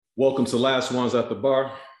Welcome to Last Ones at the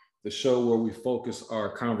Bar, the show where we focus our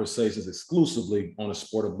conversations exclusively on the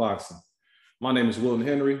sport of boxing. My name is Wilton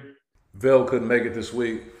Henry. Vale couldn't make it this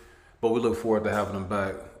week, but we look forward to having him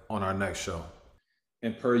back on our next show.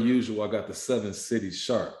 And per usual, I got the Seven Cities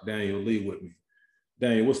sharp, Daniel Lee, with me.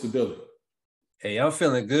 Daniel, what's the deal? Hey, I'm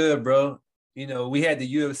feeling good, bro. You know, we had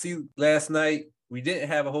the UFC last night. We didn't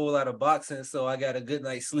have a whole lot of boxing, so I got a good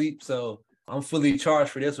night's sleep. So I'm fully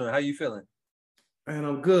charged for this one. How you feeling? Man,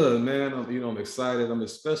 I'm good, man. I'm excited. I'm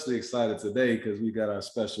especially excited today because we got our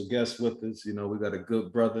special guest with us. You know, we got a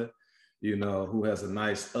good brother, who has a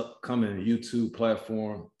nice upcoming YouTube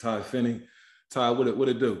platform, Ty Finney. Ty, what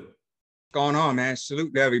it do? What's going on, man?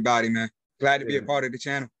 Salute to everybody, man. Glad to be a part of the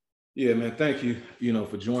channel. Yeah, man. Thank you,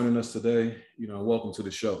 for joining us today. Welcome to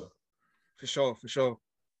the show. For sure.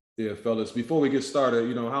 Yeah, fellas. Before we get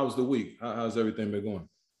started, how's the week? How's everything been going?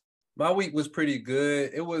 My week was pretty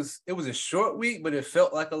good. It was a short week, but it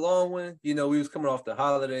felt like a long one. We was coming off the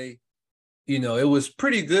holiday. It was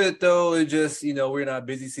pretty good though. It just, we're in our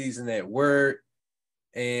busy season at work.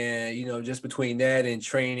 And, just between that and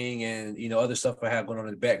training and, other stuff I have going on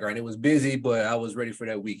in the background, it was busy, but I was ready for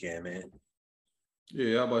that weekend, man.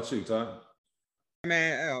 Yeah, how about you, Ty?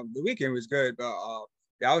 Man, the weekend was good, but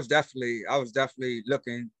I was definitely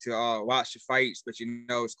looking to watch the fights, but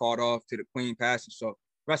it's called off to the Queen passing. So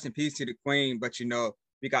rest in peace to the Queen, but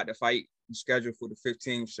we got the fight scheduled for the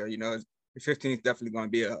 15th. So the 15th is definitely going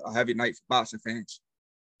to be a heavy night for boxing fans.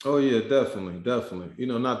 Oh yeah, definitely.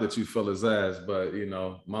 Not that you fell his ass, but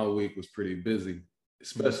my week was pretty busy,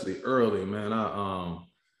 especially early, man.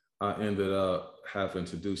 I ended up having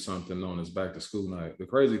to do something known as back to school night. The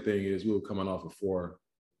crazy thing is we were coming off a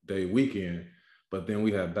 4-day weekend, but then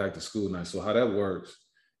we had back to school night. So how that works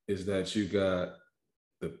is that you got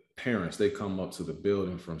the parents, they come up to the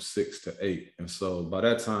building from 6 to 8. And so by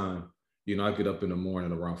that time, I get up in the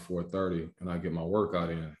morning around 4:30 and I get my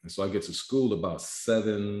workout in. And so I get to school about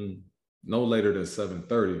 7, no later than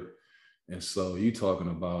 7:30. And so you talking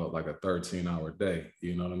about like a 13-hour day,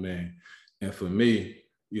 you know what I mean? And for me,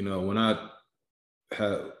 when I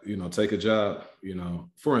had, take a job,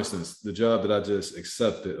 for instance, the job that I just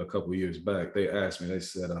accepted a couple of years back, they asked me, they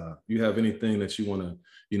said, you have anything that you want to,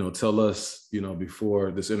 tell us,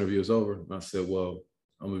 before this interview is over? And I said, well,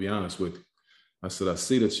 I'm gonna be honest with you. I said, I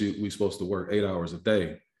see that we supposed to work 8 hours a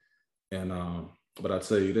day. And, but I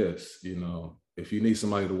tell you this, if you need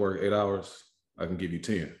somebody to work 8 hours, I can give you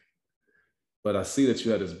 10. But I see that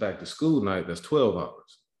you had this back to school night, that's 12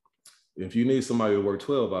 hours. If you need somebody to work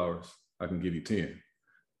 12 hours, I can give you 10.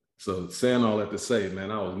 So saying all that to say,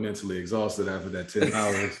 man, I was mentally exhausted after that 10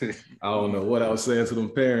 hours. I don't know what I was saying to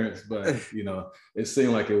them parents, but, it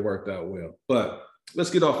seemed like it worked out well. But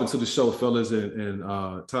let's get off into the show, fellas. And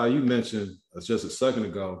Ty, you mentioned just a second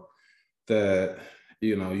ago that,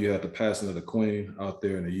 you had the passing of the Queen out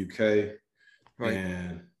there in the UK. Right.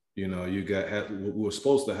 And, we were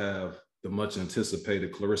supposed to have the much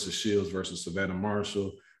anticipated Claressa Shields versus Savannah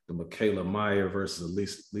Marshall, the Michaela Meyer versus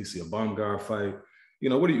Alicia Baumgart fight.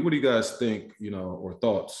 What do you guys think, or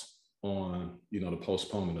thoughts on, the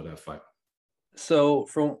postponement of that fight? So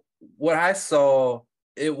from what I saw,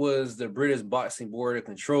 it was the British Boxing Board of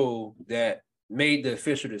Control that made the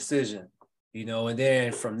official decision, and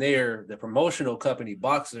then from there, the promotional company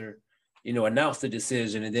Boxer, announced the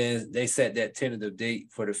decision, and then they set that tentative date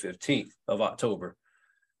for the 15th of October.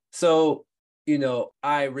 So,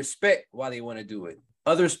 I respect why they want to do it.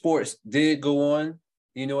 Other sports did go on,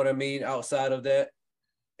 outside of that.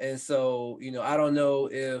 And so, I don't know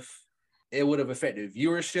if it would have affected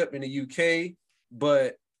viewership in the UK,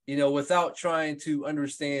 but, without trying to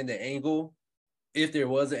understand the angle, if there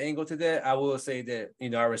was an angle to that, I will say that,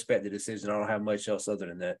 I respect the decision. I don't have much else other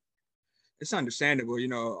than that. It's understandable,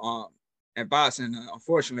 in boxing,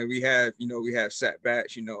 unfortunately, we have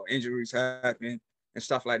setbacks, injuries happen and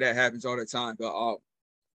stuff like that happens all the time. But,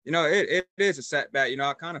 it is a setback.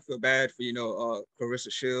 I kind of feel bad for,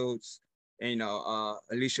 Claressa Shields and,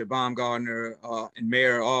 Alicia Baumgartner and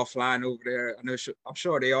Mayer all flying over there. I'm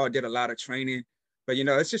sure they all did a lot of training. But,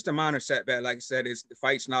 it's just a minor setback. Like I said, the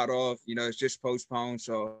fight's not off. It's just postponed.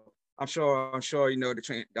 So I'm sure,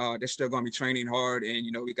 they're still going to be training hard.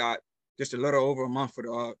 And, we got just a little over a month for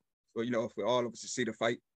all of us to see the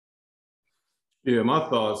fight. Yeah, my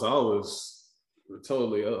thoughts, I was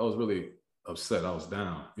really upset. I was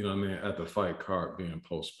down, at the fight card being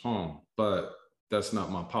postponed. But that's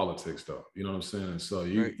not my politics, though. You know what I'm saying? So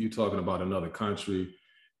you talking about another country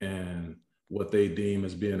and what they deem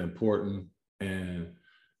as being important, and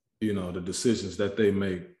the decisions that they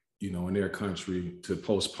make, in their country to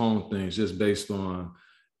postpone things just based on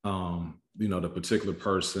the particular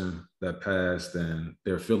person that passed and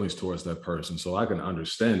their feelings towards that person. So I can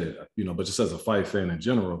understand it, but just as a fight fan in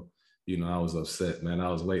general, I was upset, man. I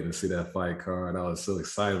was waiting to see that fight card. I was so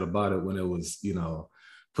excited about it when it was,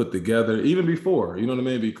 put together, even before, you know what I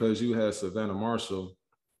mean? Because you had Savannah Marshall,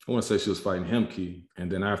 I want to say she was fighting Hemke,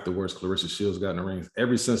 and then afterwards, Clarissa Shields got in the rings.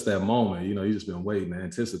 Ever since that moment, you just been waiting. The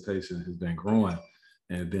anticipation has been growing,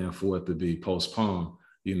 and then for it to be postponed,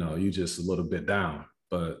 you just a little bit down.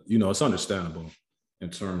 But it's understandable in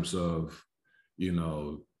terms of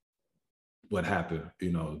what happened,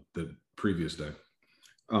 the previous day.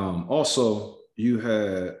 Also, you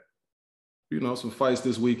had some fights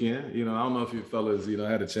this weekend. I don't know if you fellas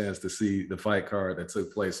had a chance to see the fight card that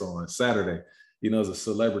took place on Saturday. It's a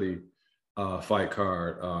celebrity fight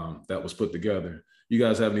card that was put together. You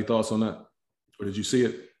guys have any thoughts on that? Or did you see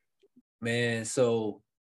it? Man, so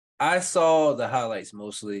I saw the highlights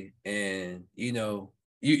mostly, and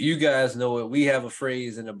you guys know it. We have a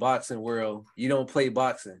phrase in the boxing world: you don't play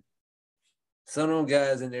boxing. Some of them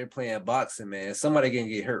guys in there playing boxing, man, somebody can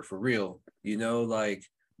get hurt for real. Like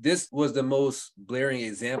this was the most blaring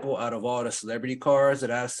example out of all the celebrity cards that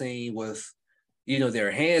I've seen with,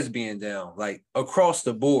 their hands being down, like across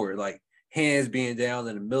the board, like hands being down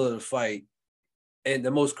in the middle of the fight and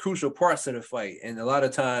the most crucial parts of the fight. And a lot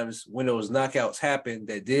of times when those knockouts happened,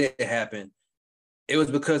 that did happen, it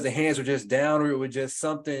was because the hands were just down, or it was just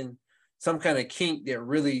some kind of kink that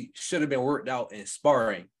really should have been worked out in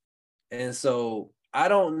sparring. And so I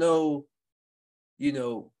don't know,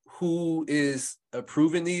 who is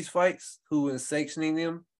approving these fights, who is sanctioning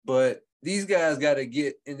them, but these guys got to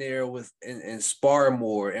get in there and spar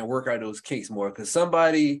more and work out those kinks more. Because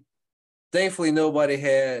thankfully nobody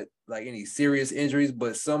had like any serious injuries,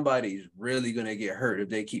 but somebody's really going to get hurt if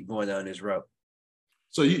they keep going down this route.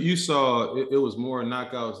 So you saw it was more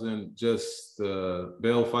knockouts than just the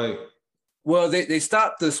Bell fight? Well, they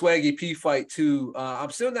stopped the Swaggy P fight too.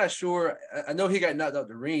 I'm still not sure. I know he got knocked out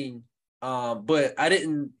the ring, but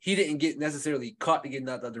he didn't get necessarily caught to get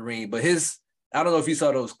knocked out the ring. But I don't know if you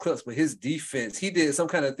saw those clips, but his defense, he did some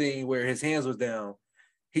kind of thing where his hands was down.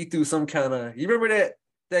 He threw some kind of, you remember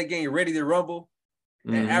that game, Ready to Rumble?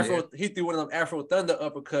 And he threw one of them Afro Thunder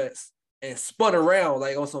uppercuts and spun around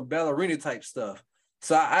like on some ballerina type stuff.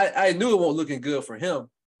 So I knew it wasn't looking good for him.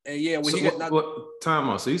 And yeah, when he got knocked time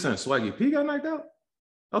out. So you saying Swaggy P got knocked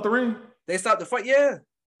out the ring? They stopped the fight, yeah.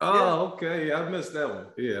 Oh, okay. Yeah, I missed that one.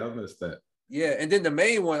 Yeah, I missed that. Yeah, and then the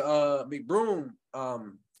main one, McBroom,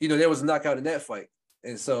 there was a knockout in that fight.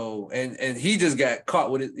 And so, and he just got caught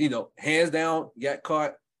with it, hands down, got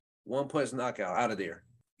caught, one punch knockout out of there.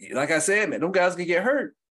 Like I said, man, them guys can get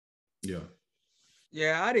hurt. Yeah.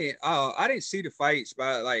 Yeah, I didn't see the fights,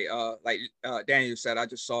 but like Daniel said, I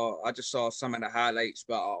just saw some of the highlights.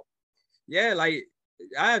 But yeah, like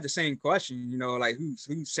I have the same question, like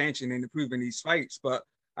who's sanctioning and approving these fights? But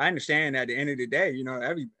I understand at the end of the day,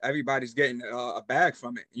 everybody's getting a bag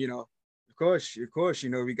from it. Of course,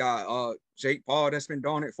 we got Jake Paul that's been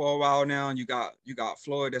doing it for a while now, and you got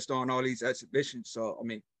Floyd that's doing all these exhibitions. So I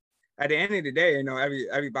mean, at the end of the day,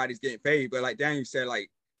 everybody's getting paid. But like Daniel said, like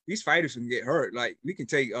these fighters can get hurt. Like we can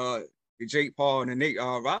take the Jake Paul and the Nate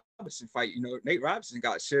Robinson fight. Nate Robinson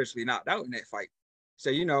got seriously knocked out in that fight. So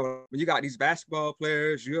when you got these basketball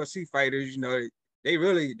players, UFC fighters,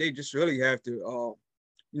 they just really have to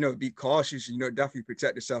be cautious. Definitely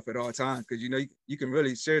protect yourself at all times because you can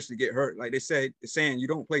really seriously get hurt. Like they're saying you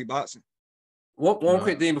don't play boxing. One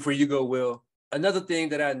quick thing before you go, Will. Another thing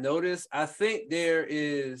that I noticed, I think there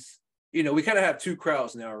is, we kind of have two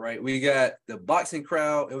crowds now, right? We got the boxing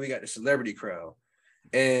crowd and we got the celebrity crowd.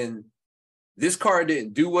 And this card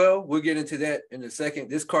didn't do well. We'll get into that in a second.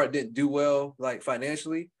 This card didn't do well, like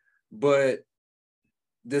financially, but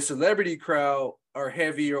the celebrity crowd are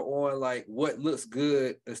heavier on like what looks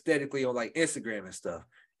good aesthetically on like Instagram and stuff.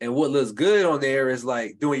 And what looks good on there is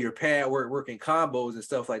like doing your pad work, working combos and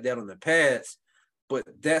stuff like that on the pads. But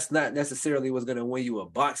that's not necessarily what's going to win you a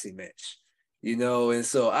boxing match, And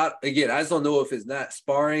so I just don't know if it's not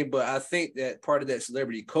sparring, but I think that part of that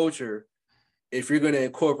celebrity culture, if you're going to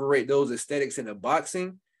incorporate those aesthetics into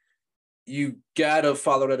boxing, you got to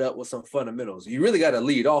follow that up with some fundamentals. You really got to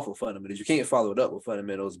lead off with fundamentals. You can't follow it up with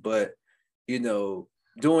fundamentals, but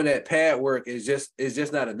doing that pad work is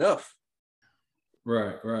just not enough.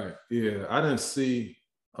 Right. Yeah. I didn't see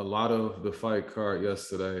a lot of the fight card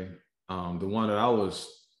yesterday. The one that I was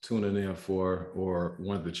tuning in for or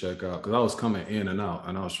wanted to check out, because I was coming in and out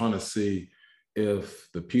and I was trying to see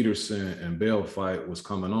if the Peterson and Bell fight was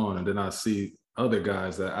coming on, and then I see other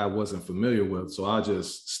guys that I wasn't familiar with. So I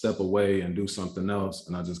just step away and do something else.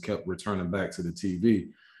 And I just kept returning back to the TV.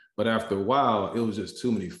 But after a while, it was just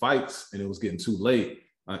too many fights and it was getting too late.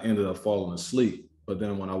 I ended up falling asleep. But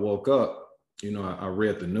then when I woke up, I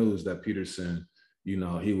read the news that Peterson, he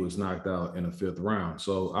was knocked out in the 5th round.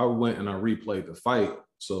 So I went and I replayed the fight.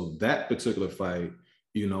 So that particular fight,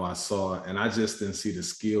 I saw, and I just didn't see the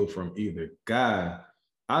skill from either guy.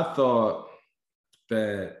 I thought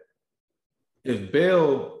that if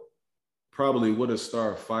Bell probably would have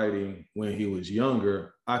started fighting when he was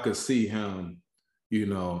younger, I could see him,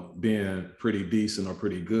 being pretty decent or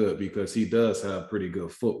pretty good, because he does have pretty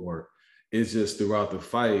good footwork. It's just throughout the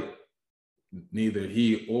fight, neither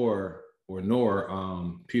he nor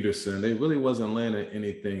Peterson, they really wasn't landing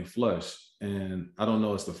anything flush. And I don't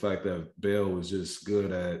know, it's the fact that Bell was just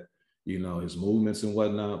good at, his movements and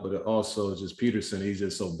whatnot, but it also just Peterson, he's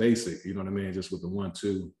just so basic, you know what I mean? Just with the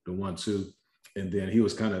 1-2. And then he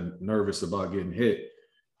was kind of nervous about getting hit.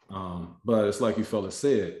 But it's like you fellas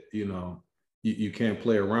said, you can't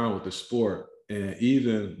play around with the sport. And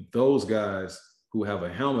even those guys who have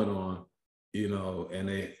a helmet on, and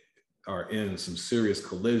they are in some serious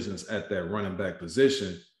collisions at that running back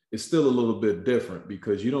position, it's still a little bit different,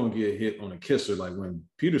 because you don't get hit on a kisser. Like when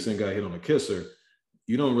Peterson got hit on a kisser,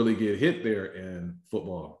 you don't really get hit there in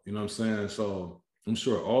football. You know what I'm saying? So I'm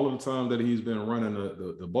sure all of the time that he's been running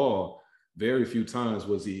the ball, very few times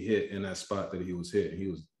was he hit in that spot that he was hit. He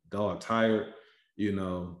was dog tired,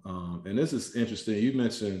 and this is interesting. You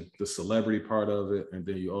mentioned the celebrity part of it, and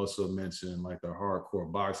then you also mentioned like the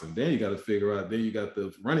hardcore boxing. Then you got to figure out, then you got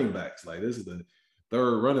the running backs. Like this is the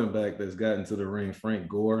 3rd running back that's gotten to the ring, Frank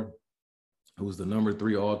Gore, who's the number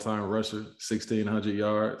 3 all-time rusher, 1,600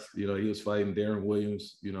 yards. He was fighting Darren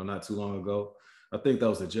Williams, not too long ago. I think that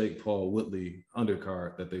was the Jake Paul Whitley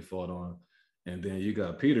undercard that they fought on. And then you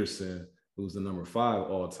got Peterson, who's the number 5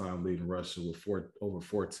 all-time leading rusher with over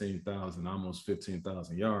 14,000, almost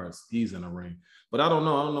 15,000 yards. He's in the ring. But I don't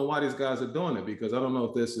know why these guys are doing it, because I don't know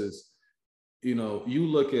if this is, you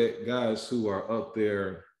look at guys who are up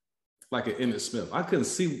there like an Emmitt Smith. I couldn't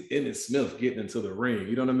see Emmitt Smith getting into the ring.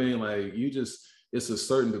 You know what I mean? Like it's a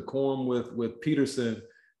certain decorum with Peterson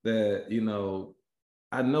that,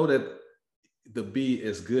 I know that to be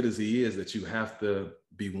as good as he is, that you have to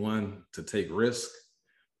be one to take risk.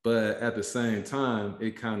 But at the same time,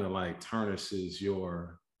 it kind of like tarnishes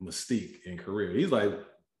your mystique in career. He's like a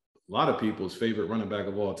lot of people's favorite running back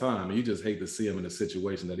of all time. And you just hate to see him in the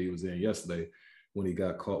situation that he was in yesterday when he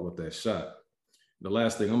got caught with that shot. The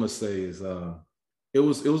last thing I'm gonna say is it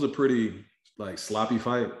was a pretty like sloppy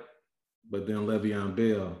fight, but then Le'Veon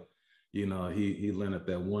Bell, he landed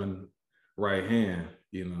that one right hand,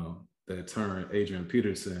 that turned Adrian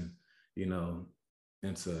Peterson,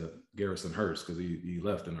 into Garrison Hurst, because he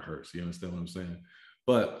left in a hearse. You understand what I'm saying?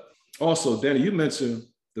 But also, Danny, you mentioned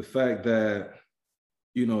the fact that,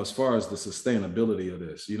 as far as the sustainability of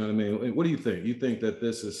this, you know what I mean? What do you think? You think that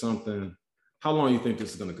this is something, how long do you think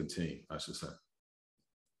this is going to continue, I should say?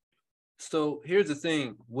 So here's the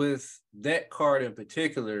thing with that card in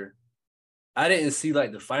particular, I didn't see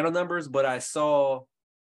like the final numbers, but I saw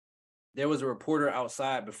there was a reporter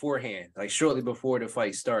outside beforehand, like shortly before the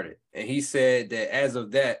fight started. And he said that as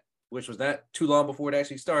of that, which was not too long before it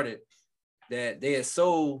actually started, that they had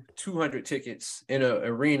sold 200 tickets in an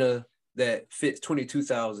arena that fits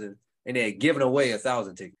 22,000, and they had given away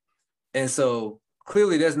 1,000 tickets. And so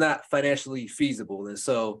clearly that's not financially feasible. And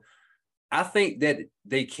so I think that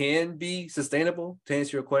they can be sustainable, to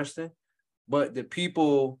answer your question, but the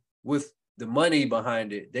people with the money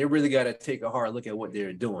behind it, they really got to take a hard look at what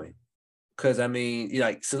they're doing. Because, I mean,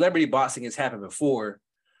 like celebrity boxing has happened before,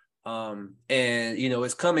 and,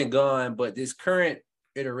 it's come and gone, but this current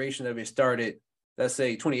iteration of it started, let's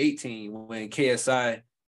say 2018, when KSI,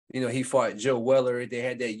 he fought Joe Weller. They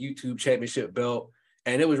had that YouTube championship belt,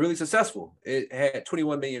 and it was really successful. It had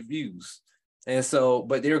 21 million views. And so,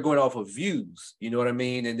 but they were going off of views, you know what I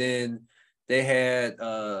mean? And then they had,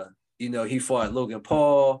 he fought Logan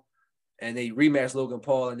Paul, and they rematched Logan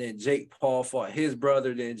Paul, and then Jake Paul fought his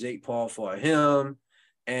brother, then Jake Paul fought him.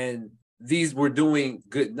 And these were doing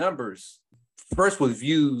good numbers, first with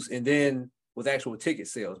views and then with actual ticket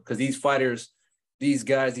sales, because these fighters, these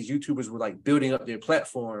guys, these YouTubers were like building up their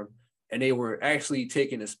platform, and they were actually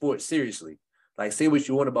taking the sport seriously. Like, say what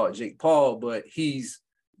you want about Jake Paul, but he's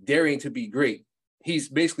daring to be great. He's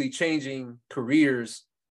basically changing careers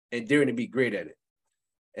and daring to be great at it.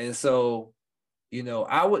 And so,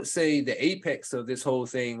 I would say the apex of this whole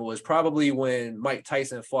thing was probably when Mike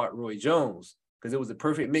Tyson fought Roy Jones, because it was a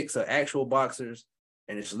perfect mix of actual boxers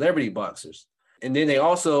and the celebrity boxers. And then they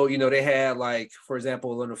also, they had, like, for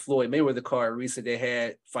example, on the Floyd Mayweather card recently, they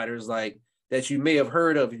had fighters like that you may have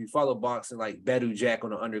heard of if you follow boxing, like Badou Jack on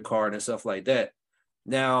the undercard and stuff like that.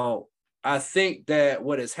 Now, I think that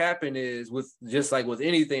what has happened is with just like with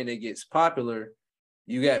anything that gets popular,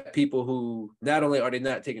 you got people who not only are they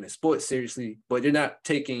not taking the sport seriously, but they're not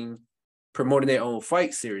promoting their own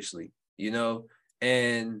fight seriously,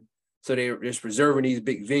 and so they're just preserving these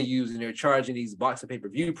big venues and they're charging these boxing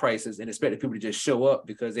pay-per-view prices and expecting people to just show up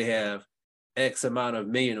because they have X amount of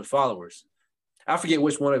million of followers. I forget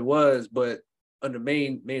which one it was, but on the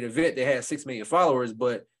main event, they had 6 million followers.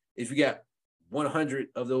 But if you got 100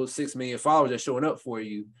 of those 6 million followers that's showing up for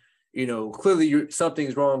you, clearly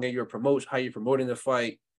something's wrong in your promotion, how you're promoting the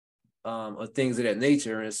fight, or things of that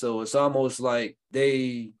nature. And so it's almost like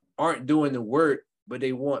they aren't doing the work, but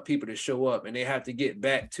they want people to show up, and they have to get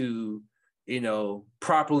back to,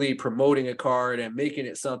 properly promoting a card and making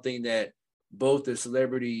it something that both the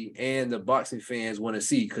celebrity and the boxing fans want to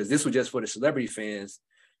see, because this was just for the celebrity fans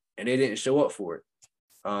and they didn't show up for it.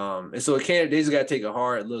 And so they just got to take a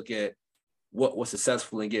hard look at what was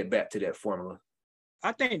successful and get back to that formula.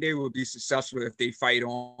 I think they would be successful if they fight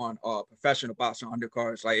on professional boxing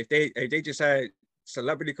undercards. Like if they just had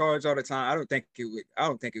celebrity cards all the time, I don't think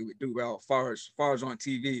it would do well as far as on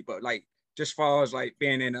TV. But like just far as like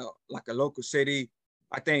being in a local city,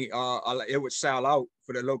 I think it would sell out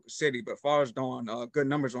for the local city. But as far as doing good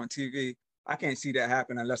numbers on TV, I can't see that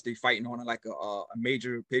happen unless they fighting on like a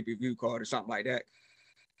major pay-per-view card or something like that.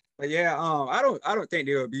 But yeah, I don't think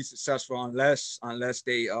they will be successful unless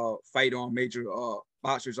they fight on major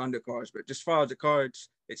boxers undercards. But just as far as the cards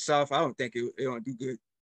itself, I don't think it won't do good.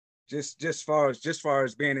 Just far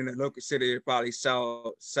as being in the local city, it probably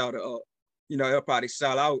sell the it'll probably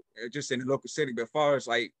sell out just in the local city. But as far as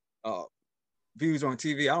like views on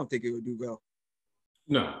TV, I don't think it would do well.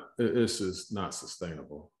 No, it's just not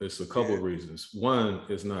sustainable. It's a couple of reasons. One,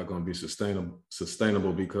 it's not going to be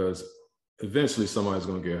sustainable because eventually somebody's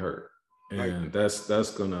going to get hurt, and right.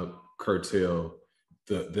 that's going to curtail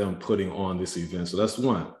them putting on this event. So that's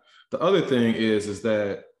one. The other thing is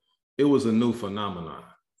that it was a new phenomenon.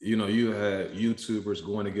 You had YouTubers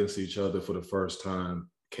going against each other for the first time,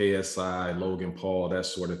 KSI, Logan Paul, that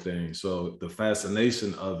sort of thing. So the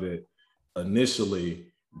fascination of it initially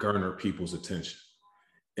garnered people's attention.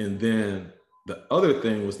 And then the other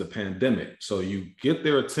thing was the pandemic. So you get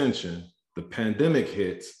their attention, the pandemic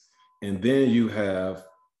hits, and then you have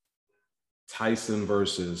Tyson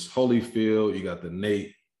versus Holyfield. You got the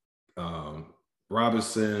Nate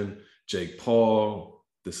Robinson, Jake Paul,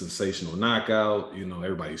 the sensational knockout.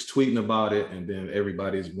 Everybody's tweeting about it, and then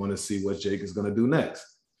everybody's want to see what Jake is going to do next.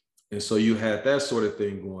 And so you had that sort of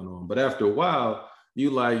thing going on. But after a while, you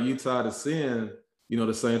tired of seeing,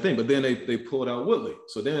 the same thing. But then they pulled out Woodley.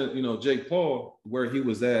 So then, Jake Paul, where he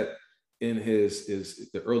was at in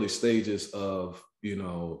the early stages of,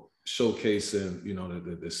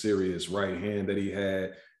 showcasing, the serious right hand that he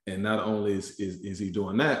had. And not only is he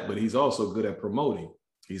doing that, but he's also good at promoting.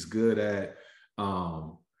 He's good at,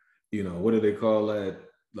 what do they call that?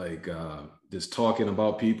 Like just talking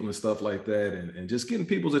about people and stuff like that, and just getting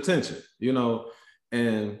people's attention,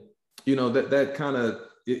 and, that kind of,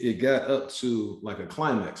 it got up to like a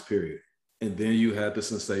climax period. And then you had the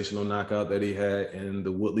sensational knockout that he had in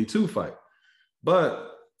the Woodley 2 fight.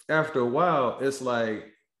 But after a while, it's like,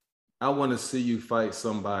 I want to see you fight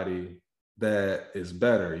somebody that is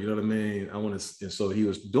better. You know what I mean? And so he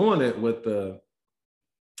was doing it with the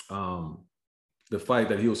fight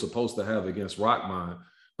that he was supposed to have against Rockman,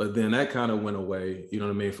 but then that kind of went away, you know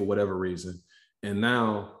what I mean, for whatever reason. And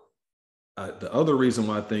now the other reason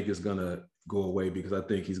why I think is going to go away, because I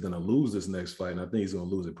think he's going to lose this next fight, and I think he's going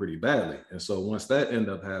to lose it pretty badly. And so once that end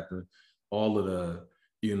up happening, all of the,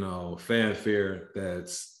 fanfare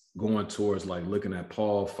that's going towards like looking at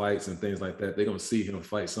Paul fights and things like that, they're going to see him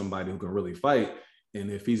fight somebody who can really fight. And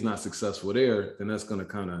if he's not successful there, then that's going to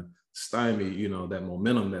kind of stymie, that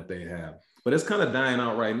momentum that they have. But it's kind of dying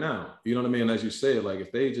out right now. You know what I mean? As you said, like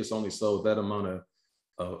if they just only sold that amount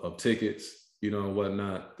of tickets, and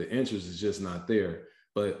whatnot, the interest is just not there.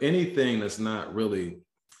 But anything that's not really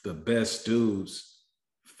the best dudes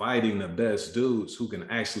fighting the best dudes who can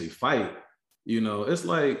actually fight, it's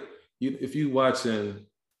like if you watching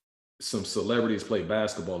some celebrities play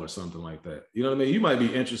basketball or something like that, you know what I mean? You might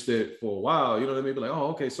be interested for a while, you know what I mean? Be like, oh,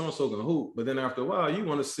 okay, so-and-so can hoop. But then after a while, you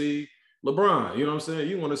want to see LeBron, you know what I'm saying?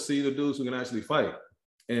 You want to see the dudes who can actually fight.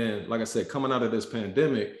 And like I said, coming out of this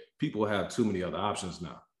pandemic, people have too many other options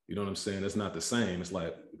now. You know what I'm saying? It's not the same. It's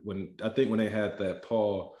like when they had that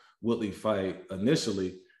Paul Woodley fight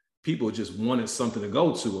initially, people just wanted something to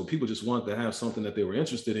go to, or people just wanted to have something that they were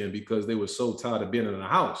interested in because they were so tired of being in a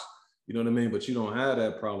house. You know what I mean? But you don't have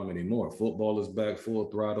that problem anymore. Football is back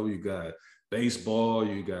full throttle. You got baseball.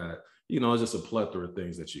 You got, it's just a plethora of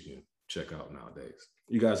things that you can check out nowadays.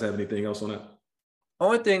 You guys have anything else on that?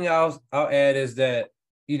 Only thing I'll add is that,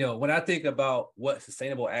 you know, when I think about what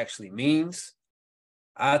sustainable actually means,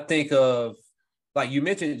 I think of, like you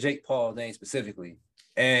mentioned Jake Paul's name specifically,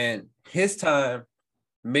 and his time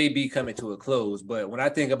may be coming to a close. But when I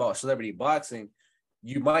think about celebrity boxing,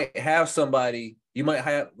 you might have somebody, you might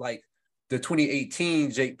have like the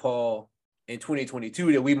 2018 Jake Paul in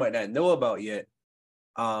 2022 that we might not know about yet,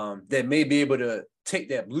 that may be able to take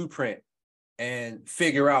that blueprint and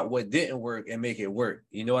figure out what didn't work and make it work.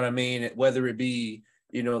 You know what I mean? Whether it be,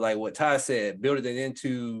 you know, like what Ty said, building it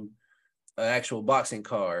into an actual boxing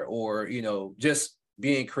card, or, you know, just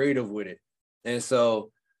being creative with it. And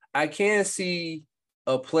so I can see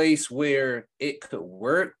a place where it could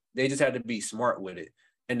work. They just have to be smart with it.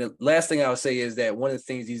 And the last thing I would say is that one of the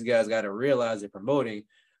things these guys got to realize in promoting,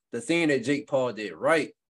 the thing that Jake Paul did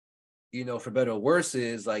right, you know, for better or worse,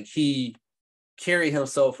 is like he carry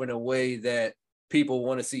himself in a way that people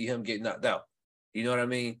want to see him get knocked out. You know what I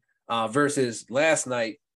mean? Versus last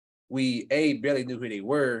night, we A, barely knew who they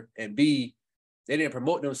were, and B, they didn't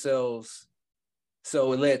promote themselves.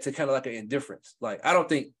 So it led to kind of like an indifference. Like, I don't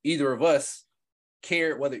think either of us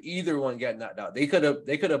cared whether either one got knocked out. They could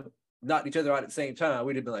have knocked each other out at the same time.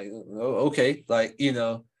 We'd have been like, oh, okay. Like, you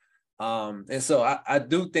know, and so I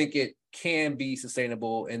do think it can be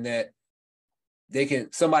sustainable in that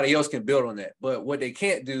somebody else can build on that. But what they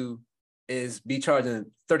can't do is be charging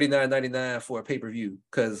 $39.99 for a pay-per-view,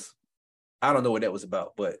 because I don't know what that was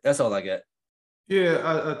about, but that's all I got. Yeah,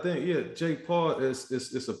 I think, yeah, Jake Paul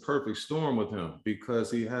is a perfect storm with him,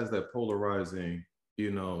 because he has that polarizing,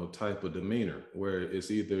 you know, type of demeanor where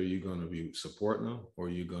it's either you're going to be supporting him or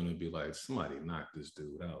you're going to be like, somebody knock this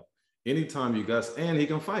dude out. Anytime you guys, and he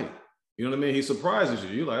can fight. You know what I mean? He surprises you.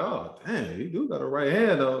 You're like, oh, dang, he do got a right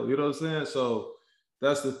hand though. You know what I'm saying? So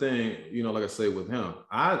that's the thing, you know, like I say with him,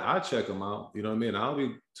 I check him out. You know what I mean? I'll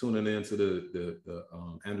be tuning into the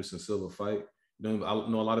Anderson Silva fight. You know, I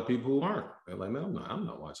know a lot of people who aren't. They're like, man, I'm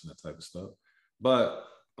not watching that type of stuff. But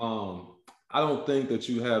I don't think that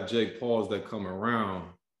you have Jake Pauls that come around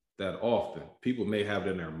that often. People may have it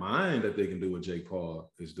in their mind that they can do what Jake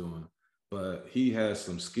Paul is doing, but he has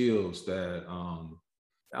some skills that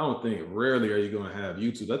I don't think, rarely are you going to have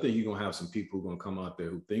YouTube. I think you're going to have some people who are going to come out there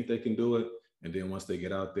who think they can do it. And then once they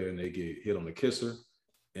get out there and they get hit on the kisser,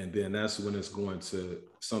 and then that's when it's going to,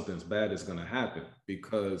 something's bad is going to happen.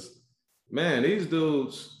 Because, man, these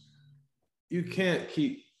dudes, you can't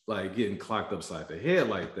keep like getting clocked upside the head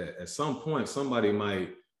like that. At some point, somebody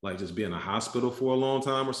might like just be in a hospital for a long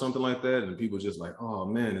time or something like that. And people just like, oh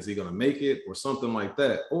man, is he going to make it or something like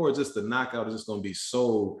that? Or just the knockout is just going to be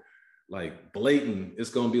so like blatant.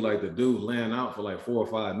 It's going to be like the dude laying out for like 4 or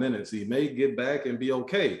 5 minutes. He may get back and be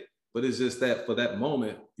okay. But it's just that for that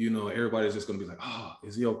moment, you know, everybody's just going to be like, oh,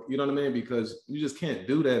 is he okay? You know what I mean? Because you just can't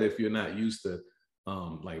do that if you're not used to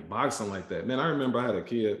like boxing like that. Man, I remember I had a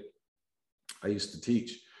kid I used to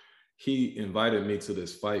teach. He invited me to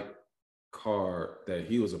this fight card that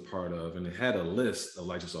he was a part of, and it had a list of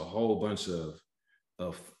like just a whole bunch of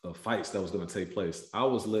fights that was going to take place. I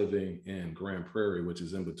was living in Grand Prairie, which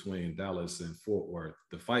is in between Dallas and Fort Worth.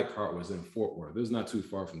 The fight card was in Fort Worth. It was not too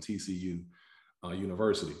far from TCU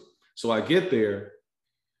University. So I get there,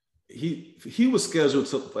 he was scheduled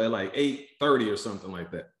at like 8:30 or something like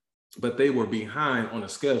that, but they were behind on the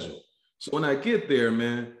schedule. So when I get there,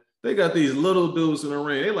 man, they got these little dudes in the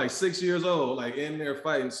ring. They're like 6 years old, like in there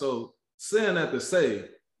fighting. So saying that to say,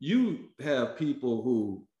 you have people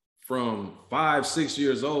who from 5, 6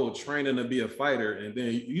 years old training to be a fighter, and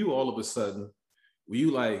then you all of a sudden,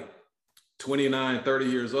 you like 29, 30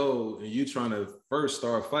 years old, and you trying to first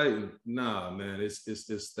start fighting. Nah, man, it's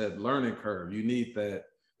that learning curve. You need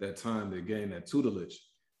that time to gain that tutelage.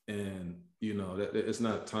 And, you know, that it's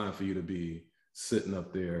not time for you to be sitting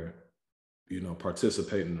up there, you know,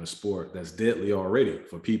 participating in a sport that's deadly already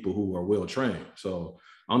for people who are well trained. So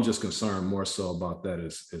I'm just concerned more so about that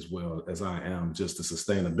as well as I am just the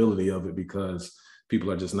sustainability of it, because people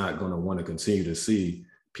are just not going to want to continue to see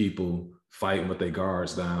people fighting with their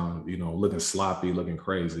guards down, you know, looking sloppy, looking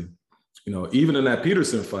crazy. You know, even in that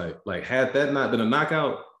Peterson fight, like had that not been a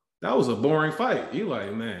knockout, that was a boring fight. You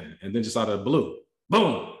like, man, and then just out of the blue,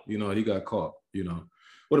 boom, you know, he got caught, you know.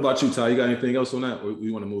 What about you, Ty? You got anything else on that? Or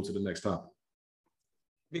we want to move to the next topic?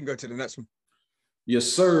 We can go to the next one. Yes,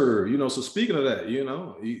 sir. You know, so speaking of that, you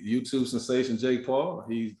know, YouTube sensation Jake Paul,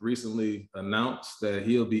 he recently announced that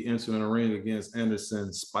he'll be entering a ring against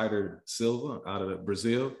Anderson Spider Silva out of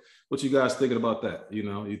Brazil. What you guys thinking about that? You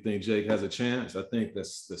know, you think Jake has a chance? I think the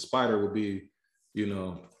Spider would be, you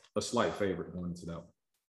know, a slight favorite going into that one.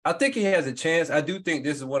 I think he has a chance. I do think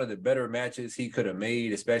this is one of the better matches he could have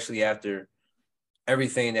made, especially after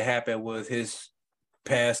everything that happened with his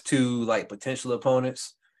past two like potential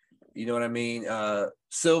opponents. You know what I mean?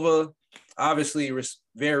 Silva, obviously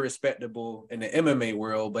very respectable in the MMA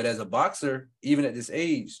world, but as a boxer, even at this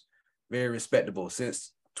age, very respectable.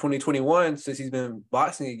 Since 2021, since he's been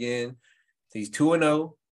boxing again, he's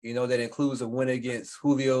 2-0. You know, that includes a win against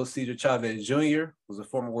Julio Cesar Chavez Jr., who's a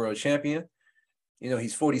former world champion. You know,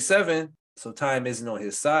 he's 47, so time isn't on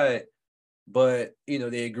his side. But, you know,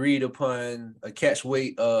 they agreed upon a catch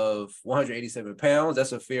weight of 187 pounds.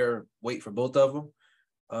 That's a fair weight for both of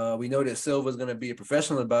them. We know that Silva's going to be a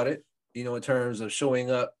professional about it, you know, in terms of showing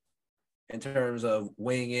up, in terms of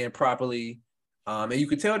weighing in properly. And you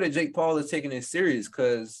can tell that Jake Paul is taking it serious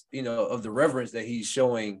because, you know, of the reverence that he's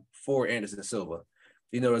showing for Anderson Silva.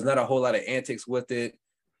 You know, there's not a whole lot of antics with it.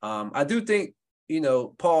 I do think, you know,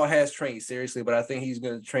 Paul has trained seriously, but I think he's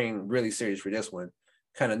going to train really serious for this one,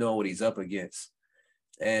 kind of knowing what he's up against.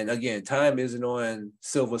 And again, time isn't on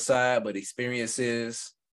Silva's side, but experience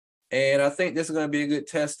is. And I think this is going to be a good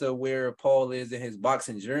test of where Paul is in his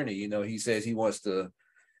boxing journey. You know, he says he wants to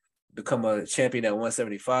become a champion at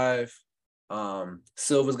 175.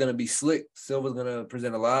 Silva's going to be slick. Silva's going to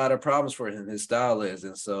present a lot of problems for him. His style is.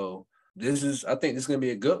 And so I think this is going to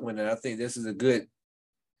be a good one. And I think this is a good,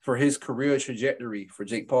 for his career trajectory for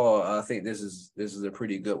Jake Paul, I think this is a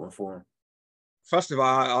pretty good one for him. First of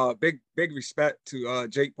all, big respect to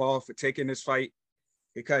Jake Paul for taking this fight,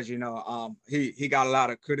 because, you know, he got a lot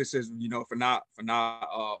of criticism, you know, for not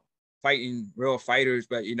fighting real fighters,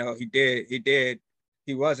 but, you know,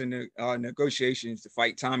 he was in the negotiations to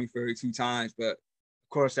fight Tommy Fury 2 times, but of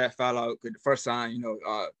course that fell out. The first time, you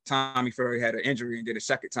know, Tommy Fury had an injury, and then the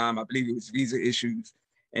second time, I believe it was visa issues,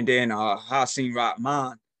 and then Hasim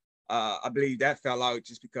Rahman, I believe that fell out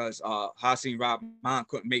just because Hasim Rahman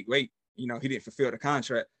couldn't make weight. You know, he didn't fulfill the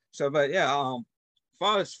contract. So, but yeah,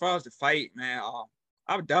 as far as the fight, man,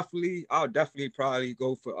 I would definitely probably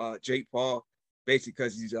go for Jake Paul, basically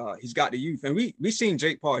because he's got the youth, and we seen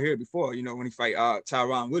Jake Paul here before. You know, when he fight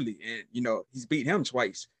Tyron Woodley, and you know he's beat him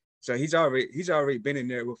twice, so he's already been in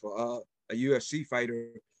there with a UFC fighter.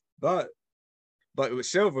 But with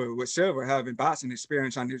Silva having boxing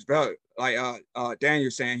experience on his belt, like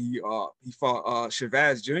Daniel saying he fought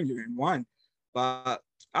Chavez Jr. and won, but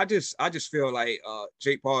I just feel like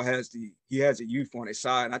Jake Paul has a youth on his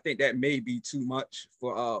side, and I think that may be too much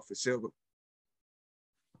for Silva.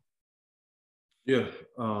 Yeah,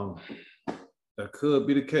 that could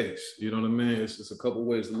be the case. You know what I mean? It's just a couple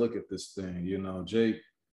ways to look at this thing. You know, Jake,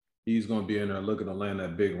 he's going to be in there looking to land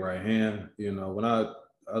that big right hand. You know, when I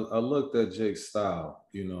looked at Jake's style,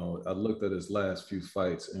 you know, I looked at his last few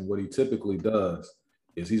fights, and what he typically does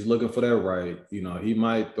is he's looking for that right. You know, he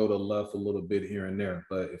might throw the left a little bit here and there,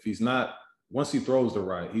 but if he's not, once he throws the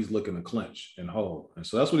right, he's looking to clinch and hold. And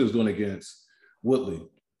so that's what he was doing against Woodley,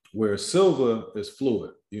 where Silva is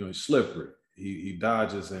fluid, you know, he's slippery. He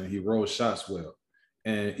dodges and he rolls shots well.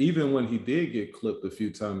 And even when he did get clipped a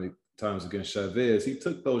few times against Chavez, he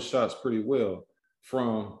took those shots pretty well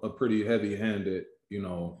from a pretty heavy-handed, you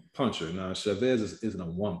know, puncher. Now, Chavez isn't a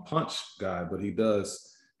one-punch guy, but he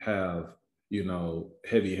does have, you know,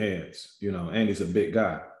 heavy hands, you know, and he's a big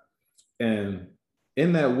guy. And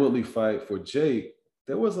in that Woodley fight for Jake,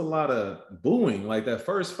 there was a lot of booing. Like that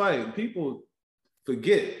first fight, people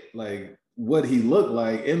forget like what he looked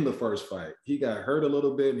like in the first fight. He got hurt a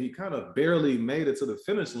little bit, and he kind of barely made it to the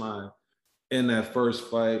finish line in that first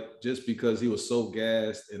fight just because he was so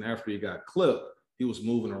gassed. And after he got clipped, he was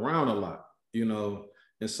moving around a lot, you know.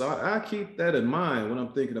 And so I keep that in mind when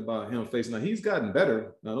I'm thinking about him facing. Now, he's gotten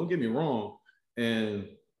better. Now, don't get me wrong. And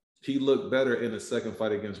he looked better in the second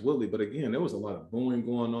fight against Woodley. But again, there was a lot of booing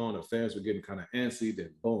going on. The fans were getting kind of antsy.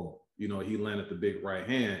 Then boom, you know, he landed the big right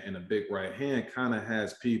hand. And the big right hand kind of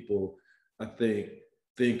has people, I think,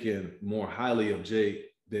 thinking more highly of Jake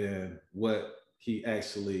than what he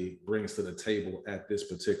actually brings to the table at this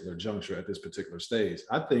particular juncture, at this particular stage.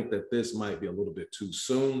 I think that this might be a little bit too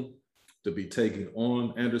soon to be taking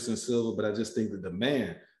on Anderson Silva, but I just think the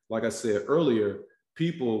demand, like I said earlier,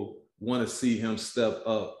 people want to see him step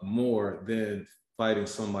up more than fighting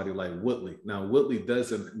somebody like Woodley. Now, Woodley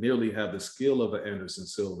doesn't nearly have the skill of an Anderson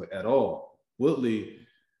Silva at all. Woodley,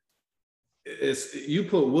 you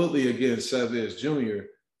put Woodley against Chavez Jr.,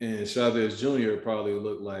 and Chavez Jr. probably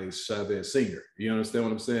looked like Chavez Sr. You understand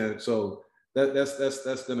what I'm saying? So that's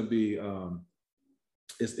going to be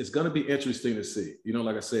it's going to be interesting to see. You know,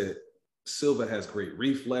 like I said, Silva has great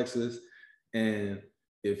reflexes, and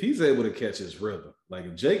if he's able to catch his rhythm, like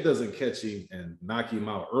if Jake doesn't catch him and knock him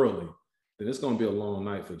out early, then it's going to be a long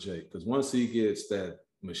night for Jake. Because once he gets that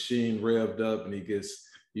machine revved up and he gets,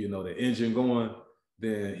 you know, the engine going,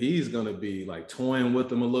 then he's gonna be like toying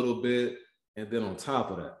with him a little bit. And then on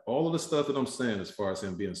top of that, all of the stuff that I'm saying, as far as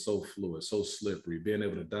him being so fluid, so slippery, being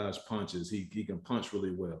able to dodge punches, he can punch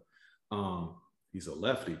really well. He's a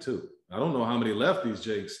lefty too. I don't know how many lefties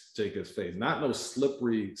Jake has faced. Not no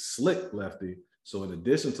slippery, slick lefty. So in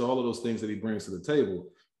addition to all of those things that he brings to the table,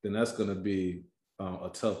 then that's going to be a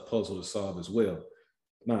tough puzzle to solve as well.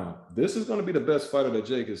 Now, this is going to be the best fighter that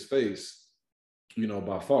Jake has faced,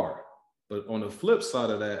 by far. But on the flip side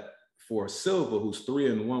of that, for Silva, who's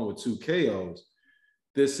 3-1 with 2 KOs,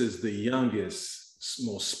 this is the youngest,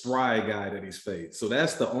 most spry guy that he's faced. So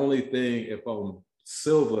that's the only thing, if I'm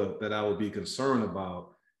Silva, that I would be concerned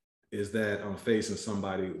about, is that I'm facing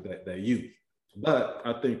somebody that youth. But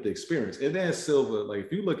I think the experience. And then Silva, like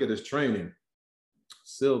if you look at his training,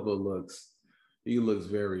 Silva looks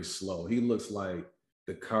very slow. He looks like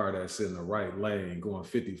the car that's in the right lane going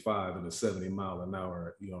 55 in a 70 mile an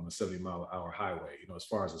hour, on a 70 mile an hour highway, as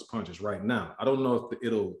far as his punches right now. I don't know if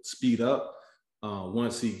it'll speed up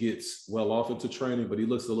once he gets well off into training, but he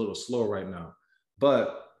looks a little slow right now.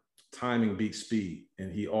 But timing beats speed,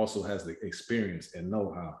 and he also has the experience and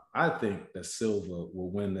know-how. I think that Silva will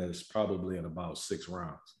win this probably in about 6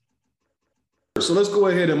 rounds. So let's go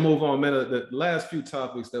ahead and move on, man. The last few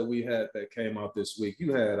topics that we had that came out this week,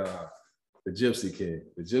 you had the Gypsy King.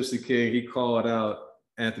 The Gypsy King, he called out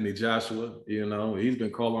Anthony Joshua. He's been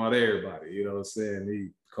calling out everybody. You know what I'm saying? He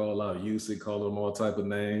called out Usyk, called him all type of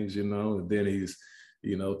names. And then he's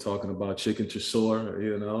talking about Chicken Chisora,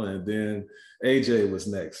 and then AJ was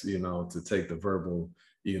next, to take the verbal,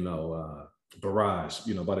 barrage,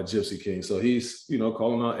 by the Gypsy King. So he's,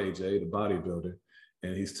 calling out AJ, the bodybuilder,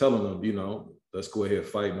 and he's telling them, let's go ahead and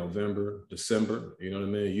fight November, December. You know what I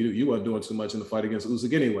mean? You weren't doing too much in the fight against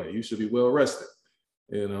Usyk anyway. You should be well rested.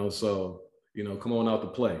 So, come on out to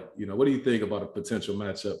play. What do you think about a potential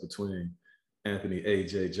matchup between Anthony,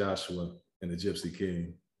 AJ, Joshua, and the Gypsy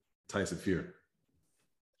King, Tyson Fury?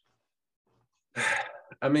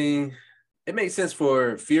 I mean, it makes sense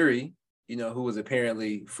for Fury, who was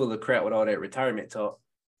apparently full of crap with all that retirement talk.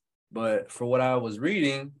 But for what I was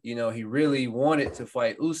reading, he really wanted to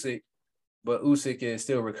fight Usyk, but Usyk is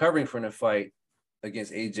still recovering from the fight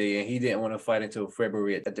against AJ, and he didn't want to fight until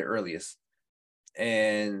February at the earliest.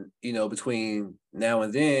 And, between now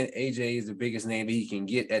and then, AJ is the biggest name he can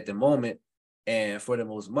get at the moment and for the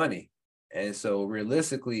most money. And so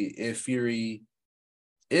realistically, if Fury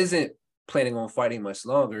isn't planning on fighting much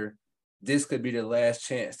longer, this could be the last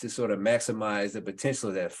chance to sort of maximize the potential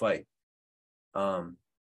of that fight. On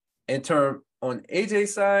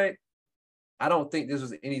AJ's side, I don't think this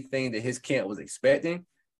was anything that his camp was expecting,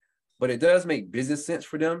 but it does make business sense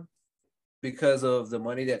for them because of the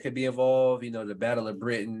money that could be involved, the Battle of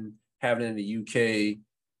Britain, having it in the UK.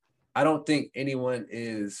 I don't think anyone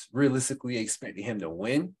is realistically expecting him to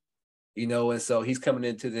win, and so he's coming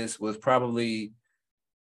into this with probably,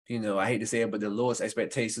 I hate to say it, but the lowest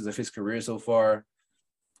expectations of his career so far.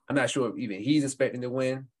 I'm not sure if even he's expecting to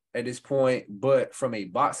win at this point, but from a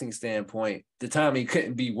boxing standpoint, the timing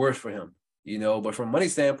couldn't be worse for him, but from a money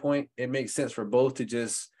standpoint, it makes sense for both to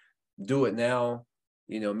just do it now.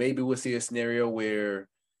 Maybe we'll see a scenario where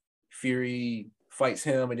Fury fights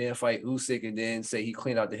him and then fight Usyk and then say he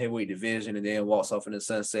cleaned out the heavyweight division and then walks off in the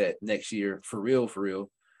sunset next year for real.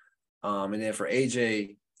 And then for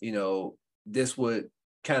AJ, this would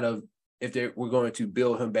kind of, if we're going to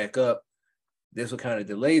build him back up, this would kind of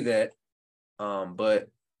delay that. But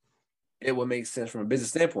it would make sense from a business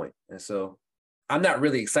standpoint. And so I'm not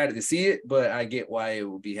really excited to see it, but I get why it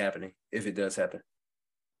will be happening if it does happen.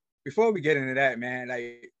 Before we get into that, man,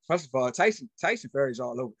 like, first of all, Tyson Fury's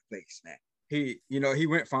all over the place, man. He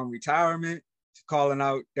went from retirement to calling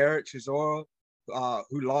out Derek Chisora,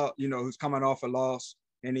 who lost, who's coming off a loss.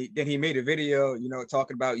 And then he made a video,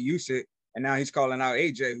 talking about Usyk, and now he's calling out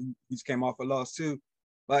AJ, who's came off a loss too.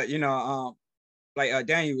 But, like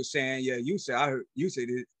Daniel was saying, yeah, I heard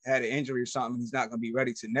Usyk had an injury or something. He's not going to be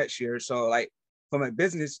ready to next year. So, like, from a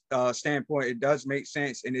business standpoint, it does make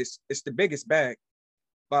sense, and it's the biggest bag.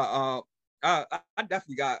 But I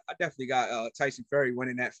definitely got Tyson Fury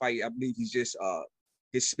winning that fight. I believe he's just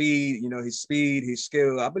his speed, his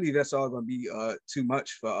skill. I believe that's all going to be too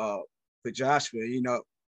much for Joshua.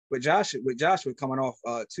 With Joshua coming off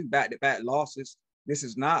 2 back-to-back losses, this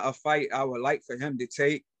is not a fight I would like for him to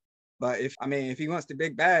take. But if he wants the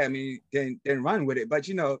big bag, then run with it. But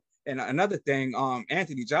and another thing,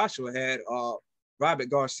 Anthony Joshua had Robert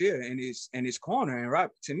Garcia in his corner, and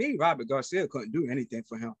Robert Garcia couldn't do anything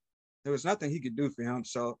for him. There was nothing he could do for him.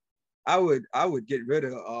 So I would get rid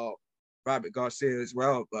of Robert Garcia as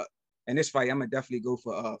well. But in this fight, I'm gonna definitely go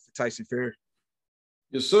for Tyson Fury.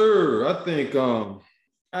 Yes, sir. I think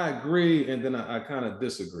I agree, and then I kind of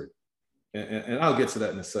disagree, and I'll get to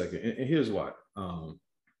that in a second. And here's why.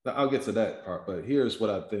 I'll get to that part, but here's what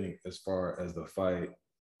I think as far as the fight,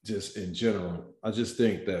 just in general. I just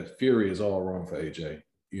think that Fury is all wrong for AJ.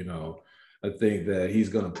 You know, I think that he's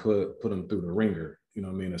gonna put him through the ringer. You know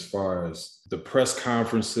what I mean? As far as the press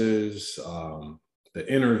conferences, the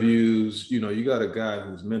interviews, you know, you got a guy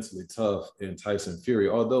who's mentally tough in Tyson Fury,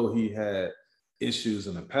 although he had issues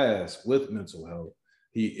in the past with mental health.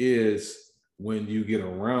 He is, when you get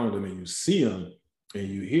around him and you see him and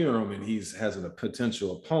you hear him and he's has a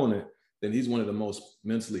potential opponent, then he's one of the most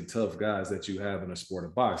mentally tough guys that you have in the sport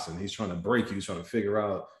of boxing. He's trying to break you, he's trying to figure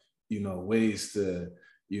out, you know, ways to,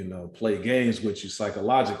 you know, play games with you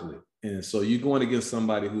psychologically. And so you're going against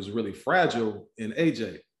somebody who's really fragile in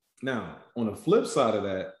AJ. Now, on the flip side of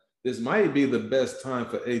that, this might be the best time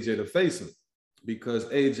for AJ to face him, because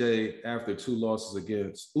AJ, after 2 losses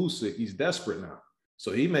against Usyk, he's desperate now.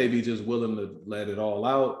 So he may be just willing to let it all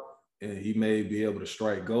out, and he may be able to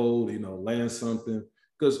strike gold, you know, land something.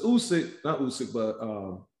 Because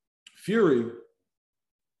Fury,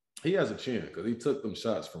 he has a chance because he took them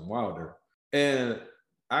shots from Wilder. And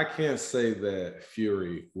I can't say that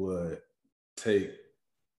Fury would take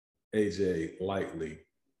AJ lightly.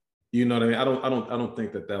 You know what I mean? I don't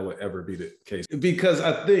think that would ever be the case, because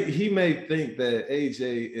I think he may think that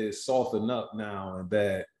AJ is softened up now and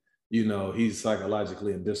that, you know, he's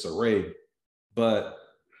psychologically in disarray. But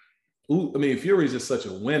I mean, Fury's just such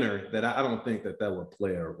a winner that I don't think that would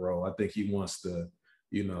play a role. I think he wants to,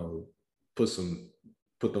 you know, put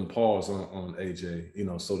them paws on AJ, you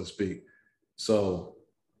know, so to speak. So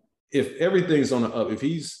if everything's on the up, if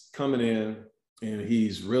he's coming in and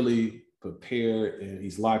he's really prepared and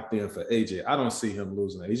he's locked in for AJ, I don't see him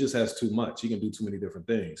losing that. He just has too much. He can do too many different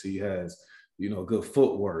things. He has, you know, good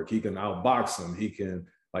footwork. He can outbox him. He can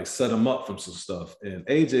like set him up from some stuff. And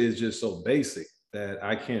AJ is just so basic that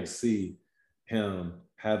I can't see him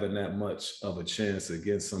having that much of a chance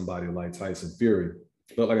against somebody like Tyson Fury.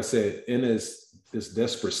 But like I said, in this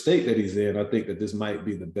desperate state that he's in, I think that this might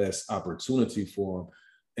be the best opportunity for him.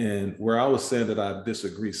 And where I was saying that I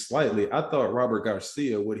disagree slightly, I thought Robert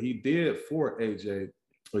Garcia, what he did for AJ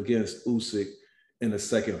against Usyk in the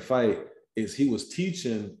second fight is he was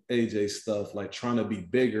teaching AJ stuff like trying to be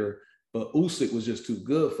bigger, but Usyk was just too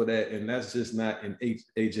good for that. And that's just not in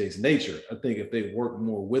AJ's nature. I think if they work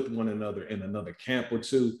more with one another in another camp or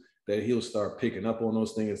two, that he'll start picking up on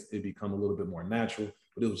those things. It become a little bit more natural,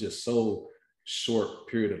 but it was just so short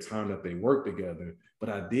period of time that they worked together. But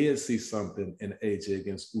I did see something in AJ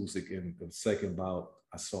against Usyk in the second bout.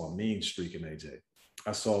 I saw a mean streak in AJ.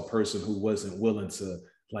 I saw a person who wasn't willing to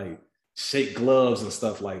like shake gloves and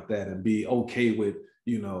stuff like that and be okay with,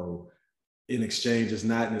 you know, in exchange just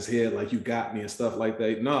nodding his head like you got me and stuff like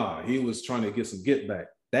that. Nah, he was trying to get some get back.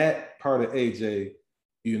 That part of AJ,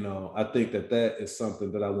 you know, I think that is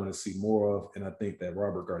something that I want to see more of. And I think that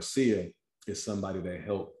Robert Garcia is somebody that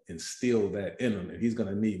helped instill that in him. And he's going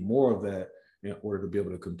to need more of that in order to be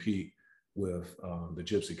able to compete with the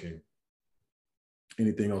Gypsy King.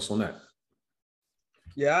 Anything else on that?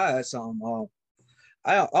 Yeah, I had some.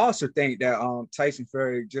 I also think that Tyson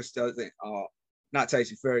Fury just doesn't, not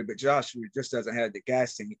Tyson Fury, but Joshua just doesn't have the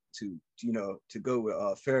gas to you know, to go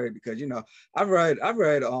with Fury, because, you know, I've read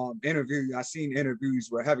interviews, I've seen interviews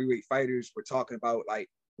where heavyweight fighters were talking about like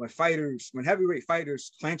when heavyweight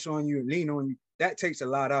fighters clench on you and lean on you, that takes a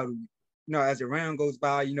lot out of you. You know, as the round goes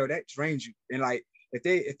by, you know, that drains you. And like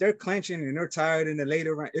if they're clenching and they're tired in the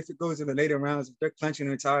later round, if it goes in the later rounds, if they're clenching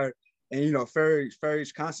and tired, and, you know,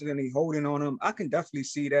 Fury's constantly holding on them, I can definitely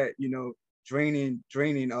see that, you know, draining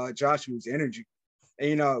Joshua's energy. And,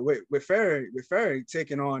 you know, with Fury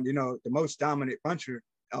taking on, you know, the most dominant puncher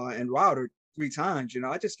and Wilder 3 times, you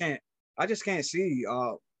know, I just can't see,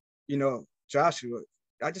 you know, Joshua.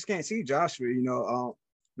 I just can't see Joshua, you know,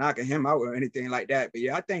 knocking him out or anything like that. But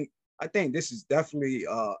yeah, I think this is definitely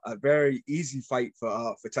a very easy fight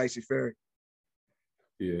for Tyson Fury.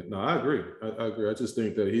 Yeah, no, I agree. I agree. I just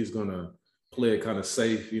think that he's gonna play it kind of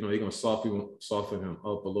safe. You know, he's gonna soften him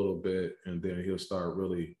up a little bit, and then he'll start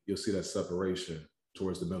really. You'll see that separation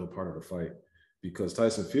towards the middle part of the fight, because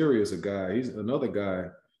Tyson Fury is a guy. He's another guy.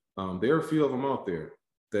 There are a few of them out there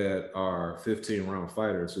that are 15-round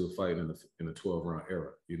fighters who are fighting in the 12-round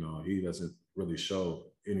era. You know, he doesn't really show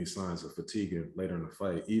any signs of fatigue later in the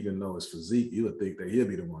fight, even though his physique, you would think that he'll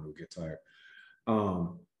be the one who get tired.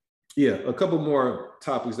 Yeah, a couple more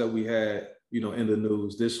topics that we had, you know, in the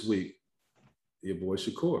news this week. Your boy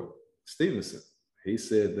Shakur Stevenson, he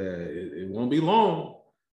said that it won't be long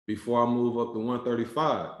before I move up to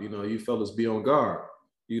 135. You know, you fellas be on guard.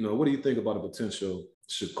 You know, what do you think about a potential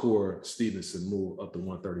Shakur Stevenson move up to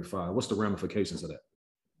 135? What's the ramifications of that?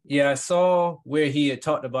 Yeah, I saw where he had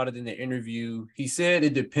talked about it in the interview. He said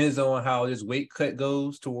it depends on how this weight cut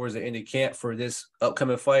goes towards the end of camp for this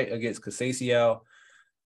upcoming fight against Kasasyao.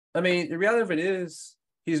 I mean, the reality of it is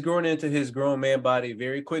he's growing into his grown man body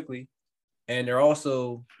very quickly. And there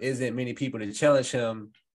also isn't many people to challenge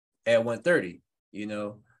him at 130, you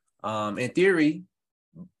know. In theory,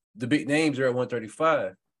 the big names are at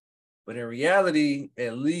 135. But in reality,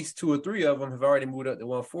 at least 2 or 3 of them have already moved up to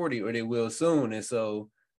 140, or they will soon. And so,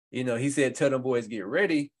 you know, he said, tell them boys, get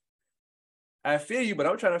ready. I feel you, but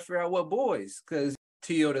I'm trying to figure out what boys, because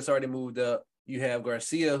Tio that's already moved up. You have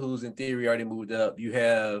Garcia, who's in theory already moved up. You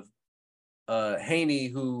have Haney,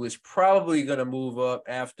 who is probably going to move up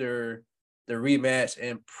after the rematch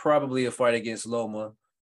and probably a fight against Loma.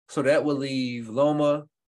 So that will leave Loma,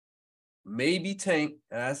 maybe Tank.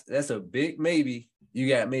 That's a big maybe. You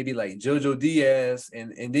got maybe like Jojo Diaz,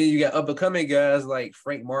 and then you got up-and-coming guys like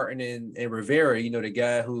Frank Martin and Rivera, you know, the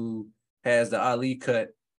guy who has the Ali cut.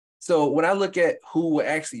 So when I look at who will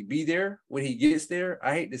actually be there when he gets there,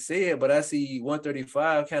 I hate to say it, but I see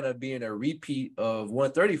 135 kind of being a repeat of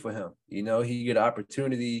 130 for him. You know, he get an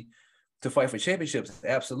opportunity to fight for championships,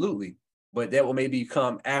 absolutely. But that will maybe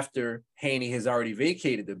come after Haney has already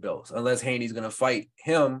vacated the belts, unless Haney's going to fight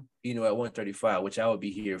him, you know, at 135, which I would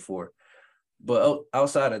be here for. But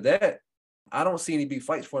outside of that, I don't see any big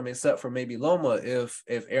fights for him except for maybe Loma if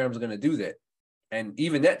Aram's going to do that. And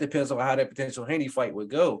even that depends on how that potential Haney fight would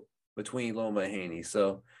go between Loma and Haney.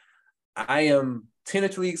 So I am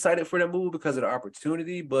tentatively excited for that move because of the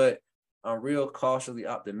opportunity, but I'm real cautiously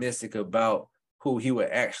optimistic about who he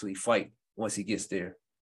would actually fight once he gets there.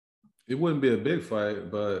 It wouldn't be a big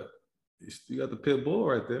fight, but you got the pit bull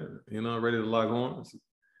right there, you know, ready to lock on.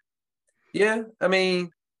 Yeah, I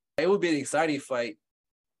mean, it would be an exciting fight.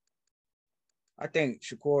 I think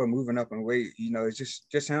Shakur moving up in weight, you know, it's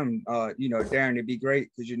just him, you know, daring to be great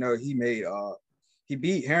because, you know, he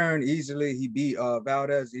beat Heron easily. He beat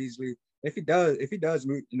Valdez easily. If he does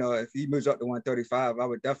move, you know, if he moves up to 135, I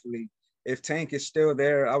would definitely, if Tank is still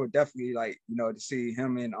there, I would definitely like, you know, to see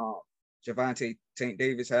him and Gervonta Tank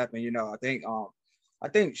Davis happen. You know, I think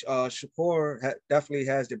Shakur definitely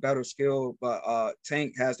has the better skill, but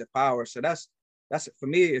Tank has the power. So that's for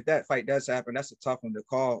me. If that fight does happen, that's a tough one to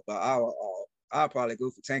call. But I'll probably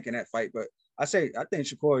go for Tank in that fight. But I think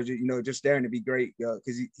Shakur is, you know, just daring to be great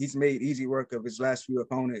because he's made easy work of his last few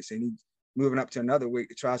opponents, and he's moving up to another weight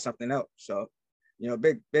to try something else. So, you know,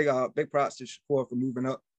 big props to Shakur for moving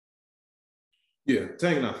up. Yeah,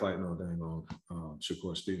 Tank not fighting no dang on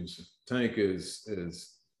Shakur Stevenson. Tank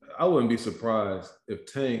is I wouldn't be surprised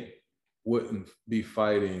if Tank wouldn't be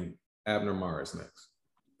fighting Abner Mares next.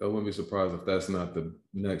 I wouldn't be surprised if that's not the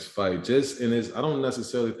next fight. I don't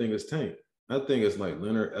necessarily think it's Tank. I think it's like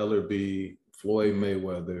Leonard Ellerbe, Floyd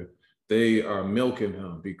Mayweather. They are milking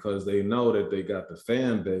him because they know that they got the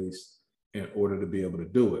fan base in order to be able to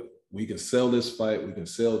do it. We can sell this fight. We can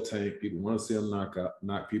sell Tank. People want to see him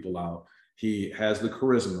knock people out. He has the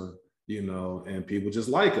charisma, you know, and people just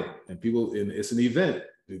like him. And it's an event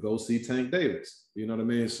to go see Tank Davis. You know what I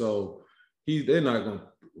mean? So they're not going to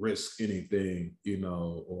risk anything, you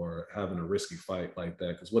know, or having a risky fight like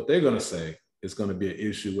that. Because what they're going to say is going to be an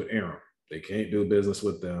issue with Aram. They can't do business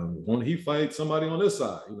with them. When he fights somebody on this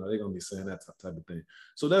side, you know, they're going to be saying that type of thing.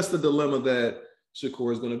 So that's the dilemma that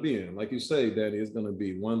Shakur is going to be in. Like you say, Danny, it's going to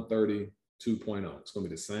be 130 2.0. It's going to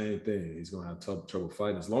be the same thing. He's going to have trouble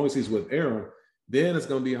fighting. As long as he's with Aram, then it's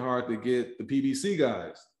going to be hard to get the PBC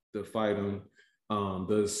guys to fight him.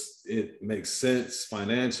 Does it make sense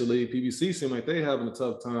financially? PBC seem like they having a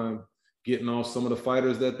tough time getting off some of the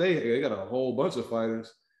fighters that they got a whole bunch of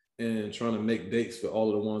fighters and trying to make dates for all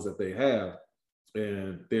of the ones that they have.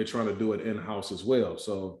 And they're trying to do it in-house as well.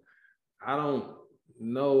 So I don't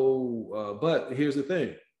know. But here's the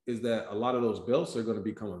thing, is that a lot of those belts are going to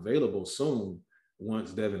become available soon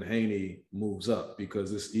once Devin Haney moves up,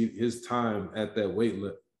 because his time at that weight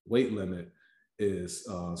limit is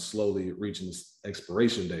slowly reaching its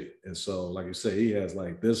expiration date. And so, like you say, he has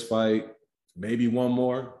like this fight, maybe one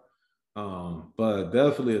more, but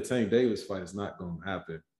definitely a Tank Davis fight is not going to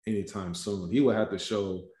happen anytime soon. He would have to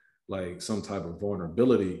show like some type of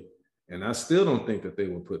vulnerability, and I still don't think that they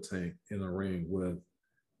will put Tank in a ring with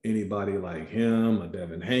anybody like him or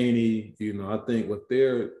Devin Haney. You know, I think what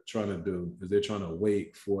they're trying to do is they're trying to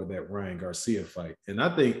wait for that Ryan Garcia fight. And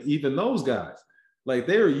I think even those guys, like,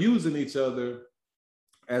 they're using each other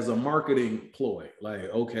as a marketing ploy. Like,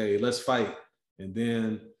 okay, let's fight. And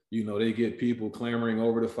then, you know, they get people clamoring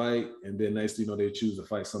over the fight, and then next, you know, they choose to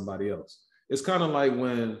fight somebody else. It's kind of like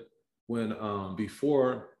when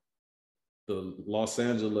before the Los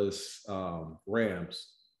Angeles Rams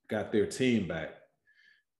got their team back,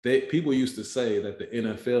 people used to say that the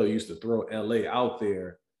NFL used to throw LA out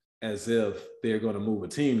there as if they're going to move a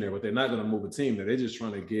team there, but they're not going to move a team there. They're just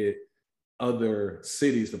trying to get other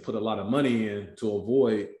cities to put a lot of money in to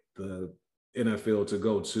avoid the NFL to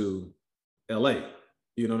go to LA.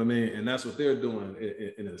 You know what I mean? And that's what they're doing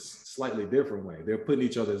in a slightly different way. They're putting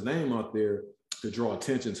each other's name out there to draw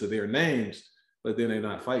attention to their names, but then they're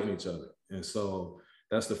not fighting each other. And so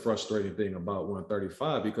that's the frustrating thing about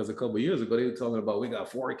 135, because a couple of years ago, they were talking about we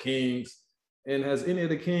got 4 kings. And has any of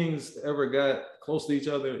the kings ever got close to each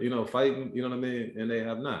other, fighting, you know what I mean? And they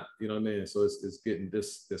have not, you know what I mean? So it's getting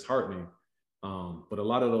disheartening. But a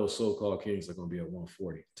lot of those so-called kings are going to be at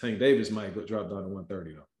 140. Tank Davis might drop down to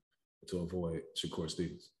 130, though, to avoid Shakur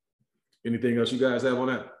Stevens. Anything else you guys have on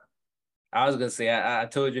that? I was going to say, I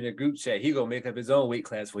told you in the group chat, he going to make up his own weight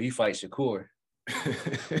class when he fights Shakur.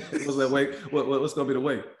 What's that weight? What's going to be the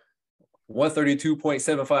weight?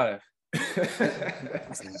 132.75.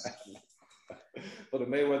 For the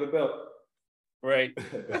Mayweather belt. Right.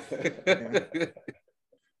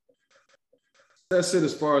 That's it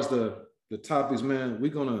as far as the topics, man. We're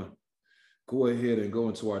going to go ahead and go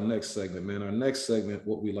into our next segment, man. Our next segment,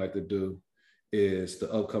 what we like to do is the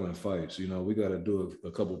upcoming fights. We got to do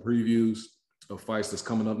a couple previews of fights that's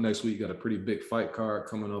coming up next week. Got a pretty big fight card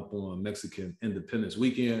coming up on Mexican Independence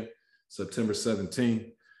Weekend, September 17th.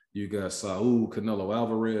 You got Saul Canelo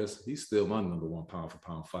Alvarez. He's still my number 1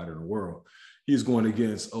 pound-for-pound fighter in the world. He's going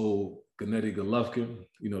against old Gennady Golovkin,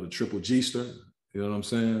 the Triple G-ster. You know what I'm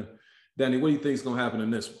saying? Danny, what do you think is going to happen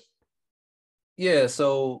in this one? Yeah,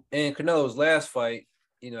 so in Canelo's last fight,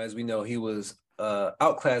 as we know, he was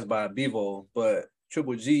outclassed by Bivol, but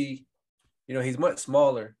Triple G, he's much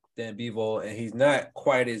smaller than Bivol, and he's not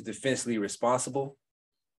quite as defensively responsible.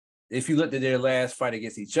 If you looked at their last fight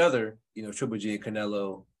against each other, Triple G and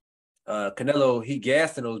Canelo, he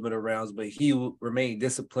gassed in those middle rounds, but he remained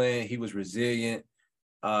disciplined. He was resilient.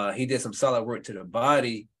 He did some solid work to the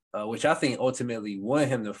body, which I think ultimately won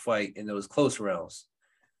him the fight in those close rounds.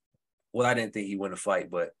 Well, I didn't think he won the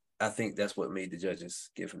fight, but I think that's what made the judges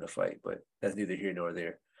give him the fight, but that's neither here nor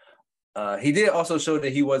there. He did also show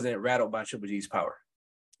that he wasn't rattled by Triple G's power,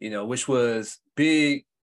 which was big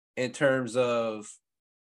in terms of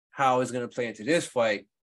how it's going to play into this fight.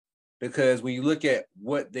 Because when you look at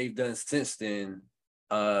what they've done since then,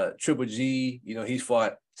 Triple G, he's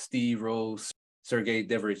fought Steve Rose, Sergey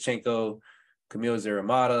Deverchenko, Kamil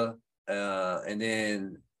Zeramata, and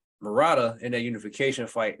then Murata in that unification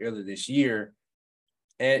fight earlier this year.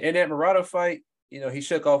 And in that Murata fight, he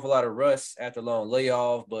shook off a lot of rust after a long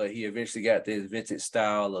layoff, but he eventually got this vintage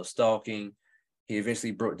style of stalking. He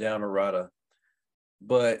eventually broke down Murata.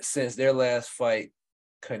 But since their last fight,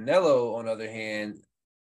 Canelo, on the other hand,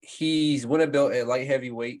 he's won a belt at light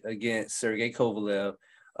heavyweight against Sergey Kovalev.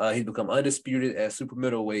 He's become undisputed at super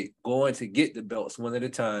middleweight, going to get the belts one at a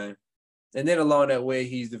time. And then along that way,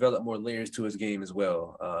 he's developed more layers to his game as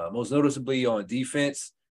well. Most noticeably on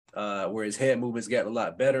defense, where his head movements got a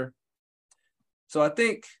lot better. So I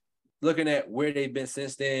think looking at where they've been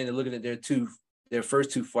since then and looking at their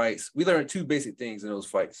first 2 fights, we learned 2 basic things in those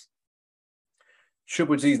fights.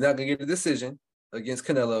 Triple G is not going to get a decision against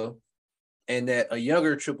Canelo, and that a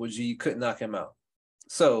younger Triple G couldn't knock him out.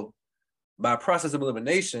 So by process of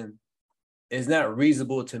elimination, it's not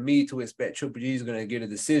reasonable to me to expect Triple G is going to get a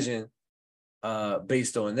decision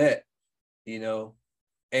based on that,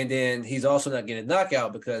 and then he's also not getting a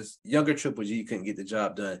knockout because younger Triple G couldn't get the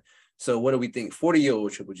job done. So what do we think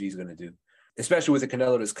 40-year-old Triple G is going to do, especially with the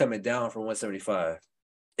Canelo that's coming down from 175?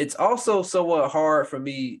 It's also somewhat hard for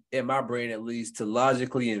me, in my brain at least, to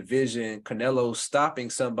logically envision Canelo stopping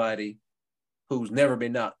somebody who's never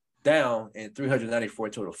been knocked down in 394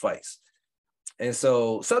 total fights. And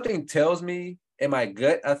so something tells me in my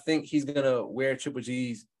gut, I think he's going to wear Triple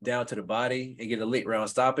G's down to the body and get a late round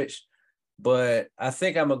stoppage. But I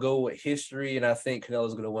think I'm going to go with history, and I think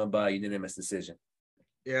Canelo's going to win by unanimous decision.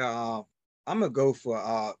 Yeah, I'm going to go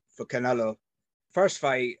for Canelo. First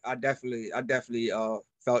fight, I definitely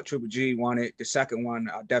felt Triple G won it. The second one,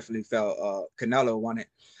 I definitely felt Canelo won it.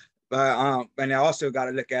 But and I also got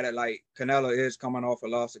to look at it like Canelo is coming off a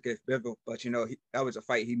loss against Bivol, but that was a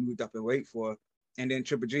fight he moved up in weight for. And then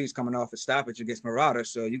Triple G is coming off a stoppage against Murata.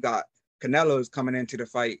 So you got Canelo's coming into the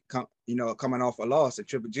fight, coming off a loss, and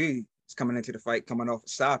Triple G is coming into the fight coming off a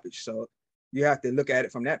stoppage. So you have to look at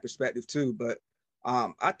it from that perspective too. But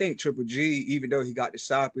I think Triple G, even though he got the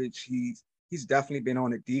stoppage, he's definitely been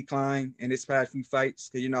on a decline in his past few fights.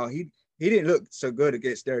 Cause he didn't look so good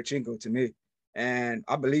against Derechenko to me. And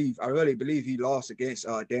I really believe he lost against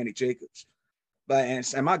Danny Jacobs. But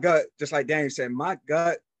and my gut, just like Daniel said, my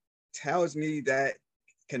gut tells me that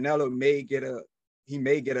Canelo may get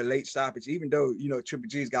a late stoppage, even though, you know, Triple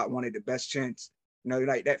G's got one of the best chins. You know,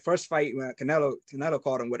 like that first fight when Canelo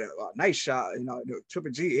caught him with a nice shot, you know,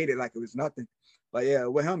 Triple G ate it like it was nothing. But yeah,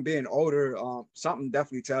 with him being older, something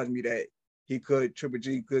definitely tells me that Triple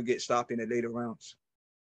G could get stopped in the later rounds.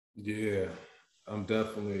 Yeah, I'm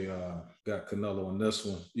definitely got Canelo on this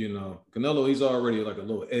one. You know, Canelo, he's already like a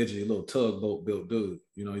little edgy, a little tugboat built dude.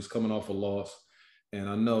 You know, he's coming off a loss. And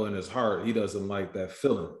I know in his heart, he doesn't like that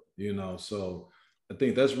feeling, you know. So I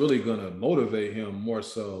think that's really going to motivate him more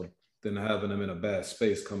so than having him in a bad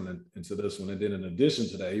space coming into this one. And then in addition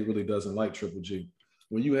to that, he really doesn't like Triple G.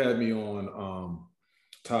 When you had me on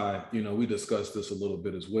Ty, you know, we discussed this a little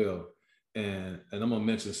bit as well. And I'm gonna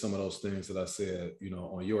mention some of those things that I said, you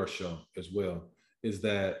know, on your show as well, is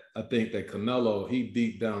that I think that Canelo, he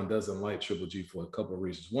deep down doesn't like Triple G for a couple of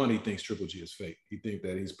reasons. One, he thinks Triple G is fake. He thinks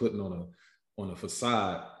that he's putting on a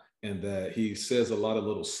facade, and that he says a lot of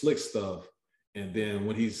little slick stuff. And then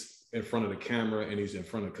when he's in front of the camera and he's in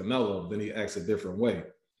front of Canelo, then he acts a different way.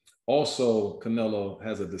 Also, Canelo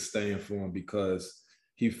has a disdain for him because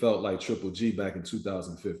he felt like Triple G back in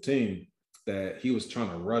 2015, that he was trying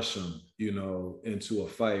to rush him, you know, into a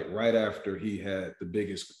fight right after he had the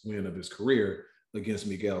biggest win of his career against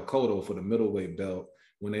Miguel Cotto for the middleweight belt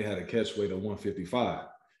when they had a catch weight of 155.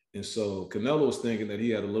 And so Canelo was thinking that he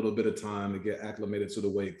had a little bit of time to get acclimated to the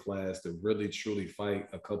weight class, to really truly fight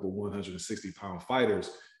a couple 160-pound fighters,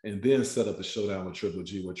 and then set up the showdown with Triple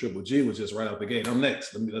G, where Triple G was just right out the gate. I'm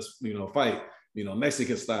next. Let's you know, fight, you know,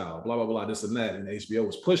 Mexican style, blah, blah, blah, this and that. And HBO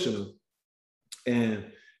was pushing him.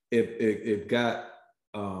 And it got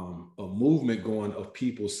a movement going of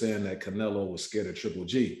people saying that Canelo was scared of Triple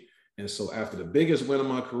G. And so after the biggest win of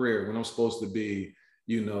my career, when I'm supposed to be,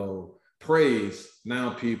 you know, praised,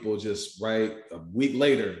 now people just right a week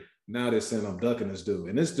later, now they're saying I'm ducking this dude.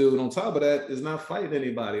 And this dude on top of that is not fighting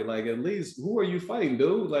anybody. Like, at least who are you fighting,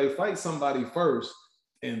 dude? Like, fight somebody first,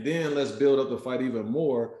 and then let's build up the fight even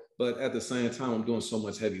more. But at the same time, I'm doing so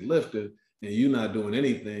much heavy lifting and you're not doing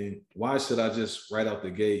anything. Why should I just right out the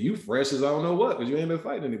gate? You fresh as I don't know what, because you ain't been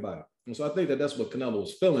fighting anybody. And so I think that that's what Canelo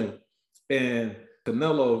was feeling. And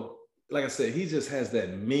Canelo, like I said, he just has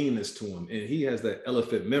that meanness to him, and he has that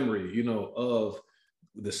elephant memory, you know, of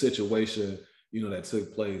the situation, you know, that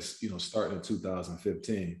took place, you know, starting in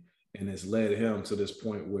 2015, and it's led him to this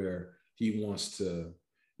point where he wants to,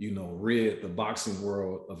 you know, rid the boxing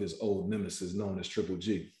world of his old nemesis known as Triple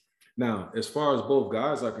G. Now, as far as both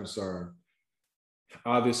guys are concerned,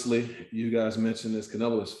 obviously, you guys mentioned this,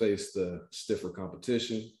 Canelo has faced the stiffer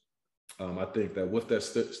competition. I think that with that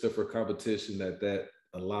stiffer competition, that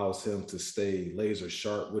allows him to stay laser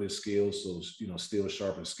sharp with his skills. So, you know, still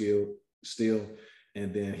sharp and still.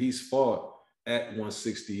 And then he's fought at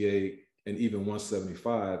 168 and even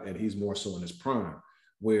 175, and he's more so in his prime,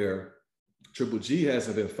 where Triple G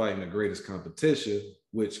hasn't been fighting the greatest competition,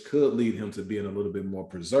 which could lead him to being a little bit more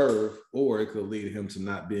preserved, or it could lead him to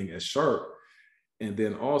not being as sharp. And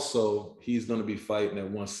then also, he's going to be fighting at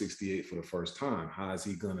 168 for the first time. How is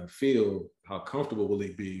he going to feel? How comfortable will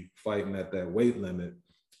he be fighting at that weight limit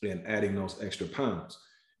and adding those extra pounds?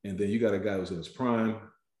 And then you got a guy who's in his prime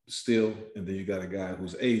still, and then you got a guy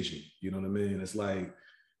who's aging. You know what I mean? It's like,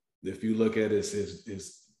 if you look at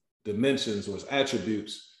his dimensions or his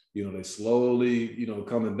attributes, you know, they slowly, you know,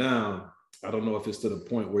 coming down. I don't know if it's to the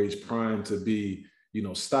point where he's primed to be, you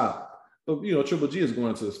know, stopped. But, you know, Triple G is going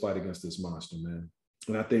into this fight against this monster, man.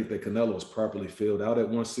 And I think that Canelo is properly filled out at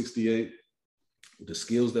 168. The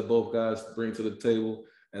skills that both guys bring to the table,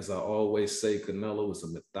 as I always say, Canelo is a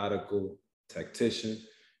methodical tactician,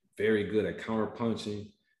 very good at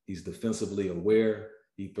counterpunching. He's defensively aware.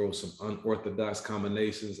 He throws some unorthodox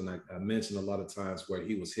combinations. And I mentioned a lot of times where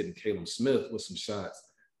he was hitting Caleb Smith with some shots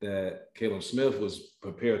that Caleb Smith was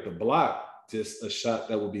prepared to block, just a shot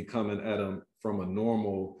that would be coming at him from a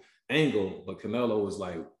normal angle, but Canelo was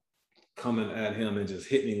like coming at him and just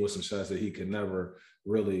hitting him with some shots that he could never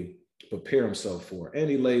really prepare himself for. And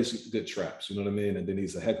he lays good traps, you know what I mean? And then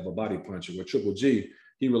he's a heck of a body puncher. With Triple G,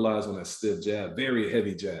 he relies on that stiff jab, very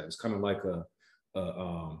heavy jabs, kind of like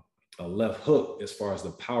a left hook as far as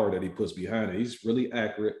the power that he puts behind it. He's really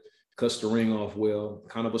accurate, cuts the ring off well,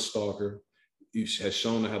 kind of a stalker. He has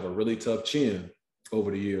shown to have a really tough chin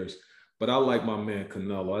over the years. But I like my man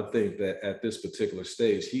Canelo. I think that at this particular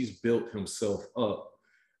stage, he's built himself up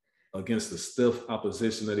against the stiff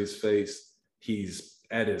opposition that he's faced. He's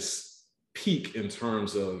at his peak in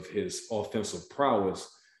terms of his offensive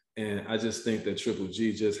prowess. And I just think that Triple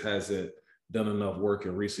G just hasn't done enough work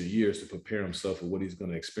in recent years to prepare himself for what he's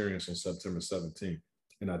going to experience on September 17th.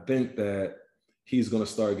 And I think that he's going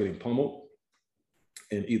to start getting pummeled,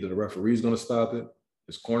 and either the referee's going to stop it,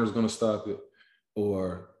 his corner's going to stop it,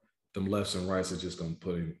 or them lefts and rights are just going to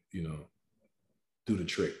put him, do the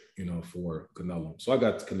trick, for Canelo. So I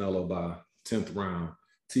got Canelo by 10th round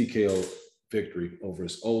TKO victory over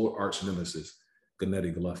his old arch nemesis,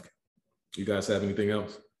 Gennady Golovkin. You guys have anything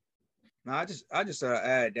else? No, I just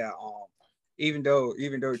add that even though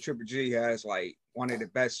Triple G has like one of the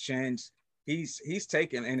best chins, he's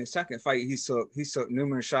taken in his second fight, he took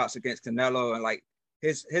numerous shots against Canelo, and like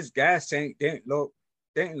his gas tank didn't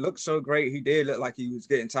look so great. He did look like he was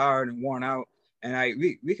getting tired and worn out. And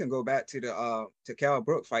we can go back to the to Kell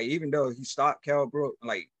Brook fight, even though he stopped Kell Brook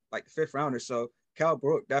like the 5th round or so. Kell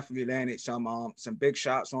Brook definitely landed some big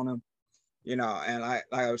shots on him, and like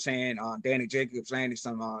I was saying, Danny Jacobs landed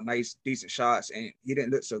some nice, decent shots, and he didn't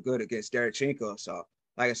look so good against Derevyanchenko. So,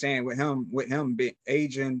 like I was saying, with him being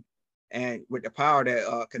aging and with the power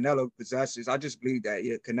that Canelo possesses, I just believe that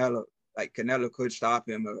Canelo could stop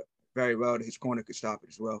him very well. His corner could stop it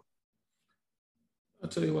as well. I'll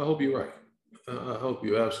tell you what, I hope you're right. I hope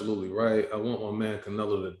you're absolutely right. I want my man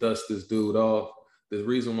Canelo to dust this dude off. The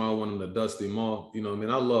reason why I want him to dust him off, I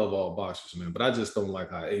love all boxers, man, but I just don't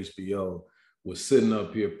like how HBO was sitting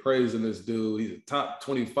up here praising this dude. He's a top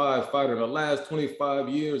 25 fighter in the last 25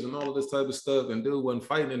 years and all of this type of stuff. And dude wasn't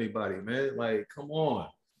fighting anybody, man. Like, come on.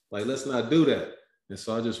 Like, let's not do that. And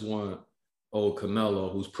so I just want old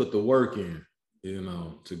Canelo, who's put the work in,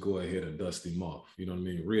 to go ahead and dust him off. You know what I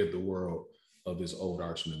mean? Rid the world of his old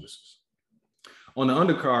arch nemesis. On the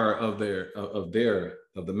undercard of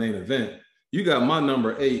the main event, you got my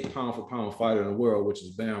number 8 pound for pound fighter in the world, which is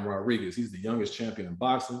Bam Rodriguez. He's the youngest champion in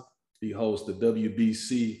boxing. He holds the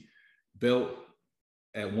WBC belt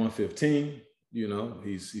at 115.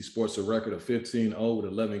 He sports a record of 15-0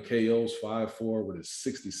 with 11 KOs, 5'4" with a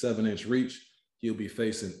 67-inch reach. He'll be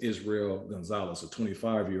facing Israel Gonzalez, a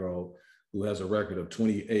 25-year-old who has a record of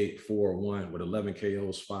 28-4-1 with 11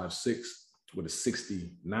 KOs, 5'6" with a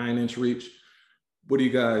 69-inch reach. What do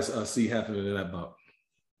you guys see happening in that bout?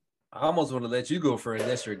 I almost want to let you go first.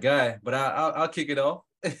 That's your guy, but I'll kick it off.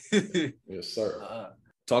 Yes, sir.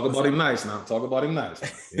 Talk about him nice now. Talk about him nice.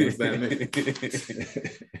 You understand me?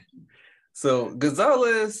 So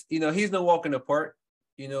Gonzalez, he's no walk in the park,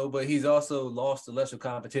 but he's also lost to lesser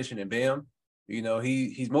competition in Bam.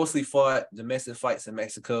 He's mostly fought domestic fights in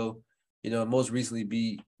Mexico. Most recently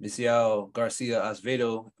beat Miguel Garcia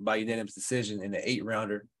Acevedo by unanimous decision in the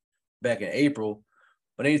 8-rounder back in April.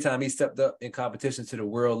 But anytime he stepped up in competition to the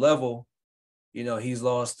world level, he's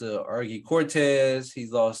lost to Argy Cortez,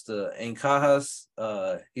 he's lost to Ancajas,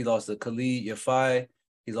 he lost to Khalid Yafai,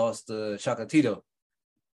 he lost to Chocolatito.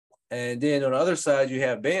 And then on the other side, you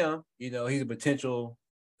have Bam. He's a potential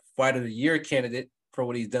fight of the year candidate for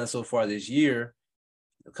what he's done so far this year,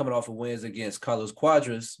 coming off of wins against Carlos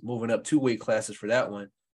Cuadras, moving up 2 weight classes for that one,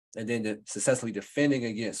 and then successfully defending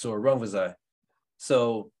against Sor Rungvisai.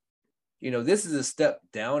 So, this is a step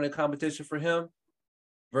down in competition for him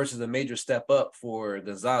versus a major step up for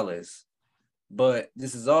Gonzalez. But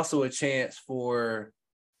this is also a chance for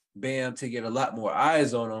Bam to get a lot more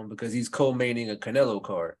eyes on him because he's co-maining a Canelo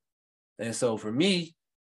card. And so for me,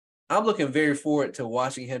 I'm looking very forward to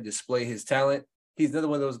watching him display his talent. He's another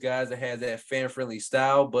one of those guys that has that fan-friendly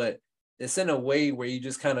style, but it's in a way where you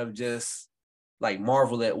just kind of like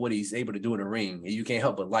marvel at what he's able to do in the ring, and you can't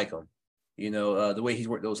help but like him. The way he's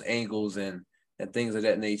worked those angles and things of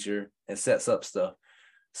that nature and sets up stuff.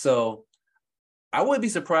 So I wouldn't be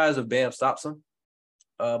surprised if Bam stops him,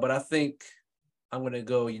 but I think I'm going to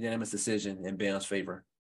go unanimous decision in Bam's favor.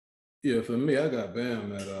 Yeah, for me, I got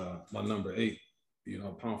Bam at my number 8,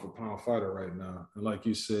 pound for pound fighter right now. And like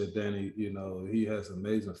you said, Danny, he has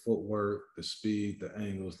amazing footwork, the speed, the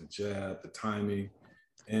angles, the jab, the timing.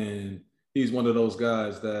 And he's one of those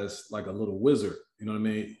guys that's like a little wizard. You know what I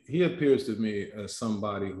mean? He appears to me as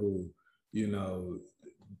somebody who,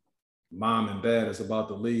 mom and dad is about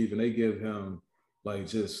to leave and they give him like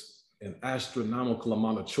just an astronomical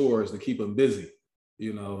amount of chores to keep him busy,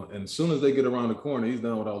 and as soon as they get around the corner, he's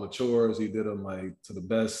done with all the chores. He did them like to the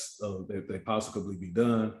best of they possibly be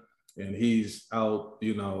done. And he's out,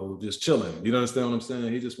 just chilling. You understand what I'm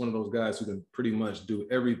saying? He's just one of those guys who can pretty much do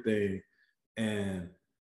everything. And,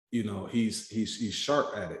 he's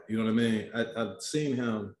sharp at it. You know what I mean? I've seen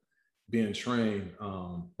him being trained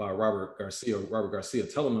by Robert Garcia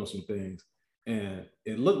telling him some things. And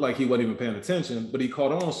it looked like he wasn't even paying attention, but he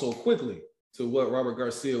caught on so quickly to what Robert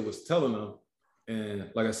Garcia was telling him. And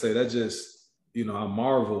like I say, that just, I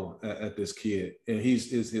marvel at this kid. And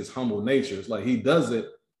his humble nature. It's like he does it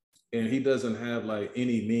and he doesn't have like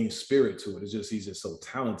any mean spirit to it. It's just, he's just so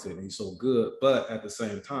talented and he's so good. But at the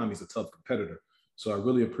same time, he's a tough competitor. So I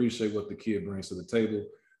really appreciate what the kid brings to the table.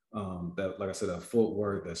 That, like I said, that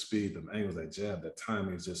footwork, that speed, the angles, that jab, that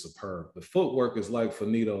timing is just superb. The footwork is like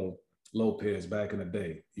Finito Lopez back in the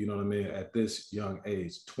day. You know what I mean? At this young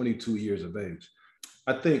age, 22 years of age.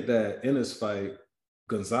 I think that in this fight,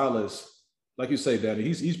 Gonzalez, like you say, Danny,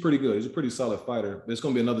 he's pretty good. He's a pretty solid fighter. There's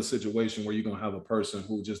going to be another situation where you're going to have a person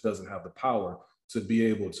who just doesn't have the power to be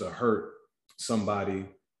able to hurt somebody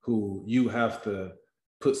who you have to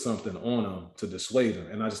put something on him to dissuade him.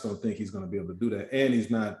 And I just don't think he's going to be able to do that. And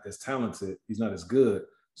he's not as talented. He's not as good.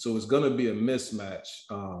 So it's going to be a mismatch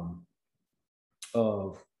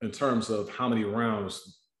in terms of how many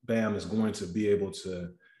rounds Bam is going to be able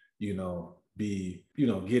to, be,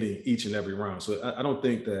 getting each and every round. So I don't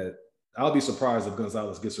think that, I'll be surprised if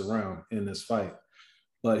Gonzalez gets around in this fight.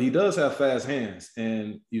 But he does have fast hands,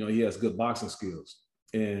 and he has good boxing skills.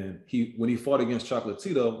 And when he fought against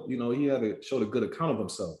Chocolatito, he showed a good account of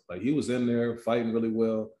himself. Like, he was in there fighting really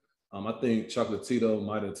well. I think Chocolatito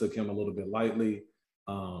might have took him a little bit lightly,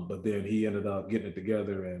 but then he ended up getting it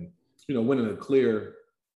together and winning a clear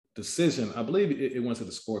decision. I believe it went to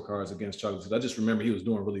the scorecards against Chocolatito. I just remember he was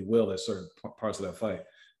doing really well at certain parts of that fight.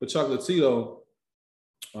 But Chocolatito,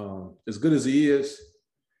 as good as he is,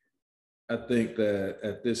 I think that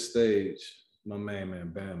at this stage, my main man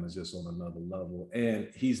Bam is just on another level, and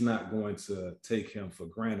he's not going to take him for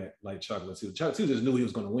granted like Chocolatito. Chocolatito just knew he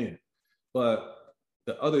was going to win. But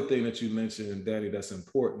the other thing that you mentioned, Danny, that's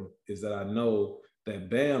important is that I know that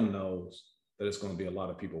Bam knows that it's going to be a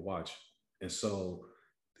lot of people watching. And so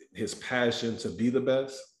his passion to be the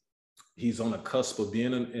best, he's on the cusp of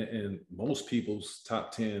being in most people's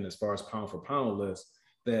top 10 as far as pound for pound list,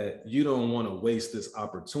 that you don't want to waste this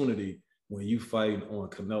opportunity when you fight on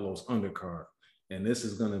Canelo's undercard. And this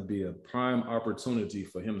is going to be a prime opportunity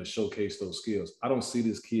for him to showcase those skills. I don't see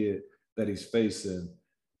this kid that he's facing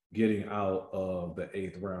getting out of the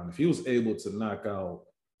 8th round. If he was able to knock out,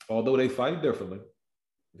 although they fight differently,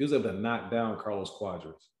 if he was able to knock down Carlos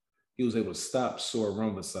Cuadras, he was able to stop Sor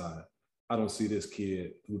Rungvisai, I don't see this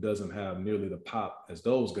kid who doesn't have nearly the pop as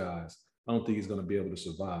those guys. I don't think he's going to be able to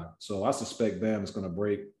survive. So I suspect Bam is going to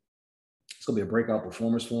break. It's going to be a breakout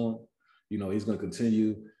performance for him. He's going to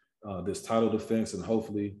continue this title defense, and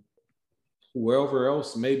hopefully wherever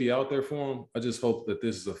else may be out there for him, I just hope that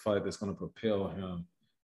this is a fight that's going to propel him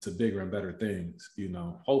to bigger and better things.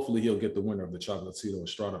 Hopefully he'll get the winner of the Chocolatito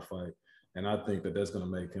Estrada fight. And I think that that's going to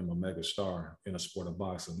make him a mega star in a sport of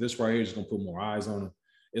boxing. This right here is going to put more eyes on him.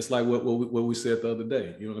 It's like what we said the other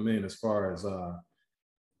day, you know what I mean? As far as our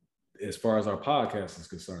podcast is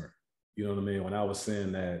concerned, you know what I mean? When I was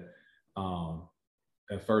saying that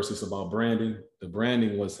at first it's about branding. The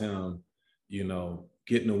branding was him,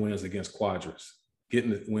 getting the wins against Cuadras, getting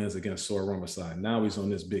the wins against Sor Rungvisai. Now he's on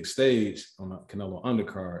this big stage on the Canelo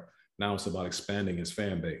undercard. Now it's about expanding his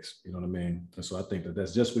fan base, you know what I mean? And so I think that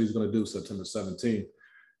that's just what he's going to do September 17th.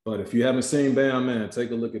 But if you haven't seen Bam, man,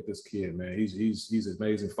 take a look at this kid, man. He's an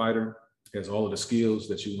amazing fighter. He has all of the skills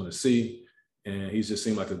that you want to see, and he's just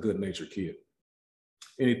seemed like a good-natured kid.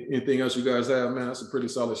 Anything else you guys have, man? That's a pretty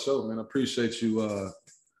solid show, man. I appreciate you,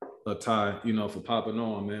 Ty, for popping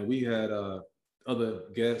on, man. We had other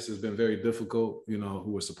guests. It's been very difficult,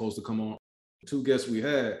 who were supposed to come on. 2 guests we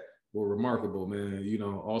had were remarkable, man.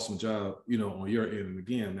 Awesome job, on your end. And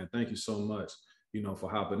again, man, thank you so much, for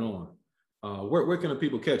hopping on. Where can the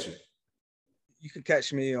people catch you? You can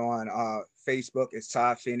catch me on Facebook. It's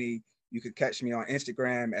Ty Finney. You could catch me on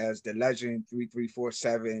Instagram as The Legend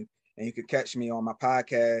 3347. And you could catch me on my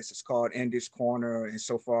podcast. It's called In This Corner. And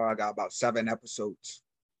so far, I got about 7 episodes.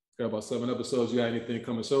 Got about 7 episodes. You got anything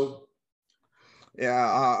coming soon?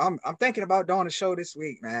 Yeah, I'm thinking about doing a show this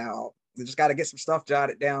week, man. We just got to get some stuff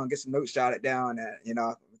jotted down, get some notes jotted down, and we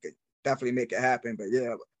could definitely make it happen. But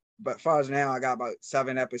yeah, but as far as now, I got about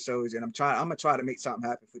 7 episodes, and I'm gonna try to make something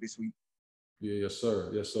happen for this week. Yeah, yes, sir.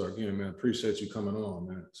 Yes, sir. Again, man, appreciate you coming on,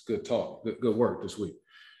 man. It's good talk. Good work this week.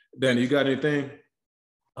 Danny, you got anything?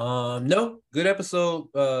 No, good episode.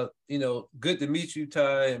 Good to meet you,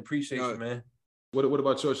 Ty, and appreciate you, man. What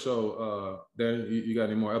about your show, Danny? You got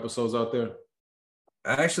any more episodes out there?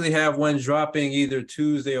 I actually have one dropping either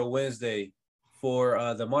Tuesday or Wednesday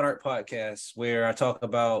for the Monarch podcast, where I talk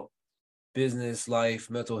about business, life,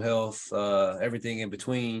 mental health, everything in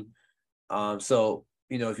between. So,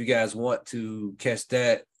 if you guys want to catch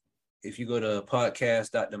that, if you go to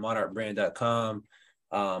podcast.themonarchbrand.com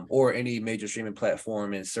or any major streaming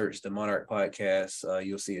platform and search the Monarch podcast,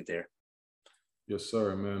 you'll see it there. Yes,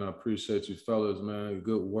 sir, man. I appreciate you fellas, man.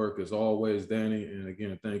 Good work as always, Danny. And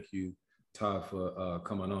again, thank you, Ty, for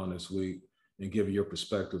coming on this week and giving your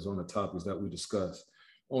perspectives on the topics that we discussed.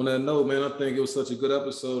 on that note, man, I think it was such a good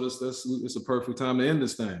episode. It's a perfect time to end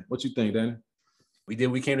this thing. What you think, Danny? We did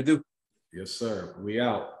what we came to do. Yes, sir. We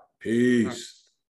out. Peace.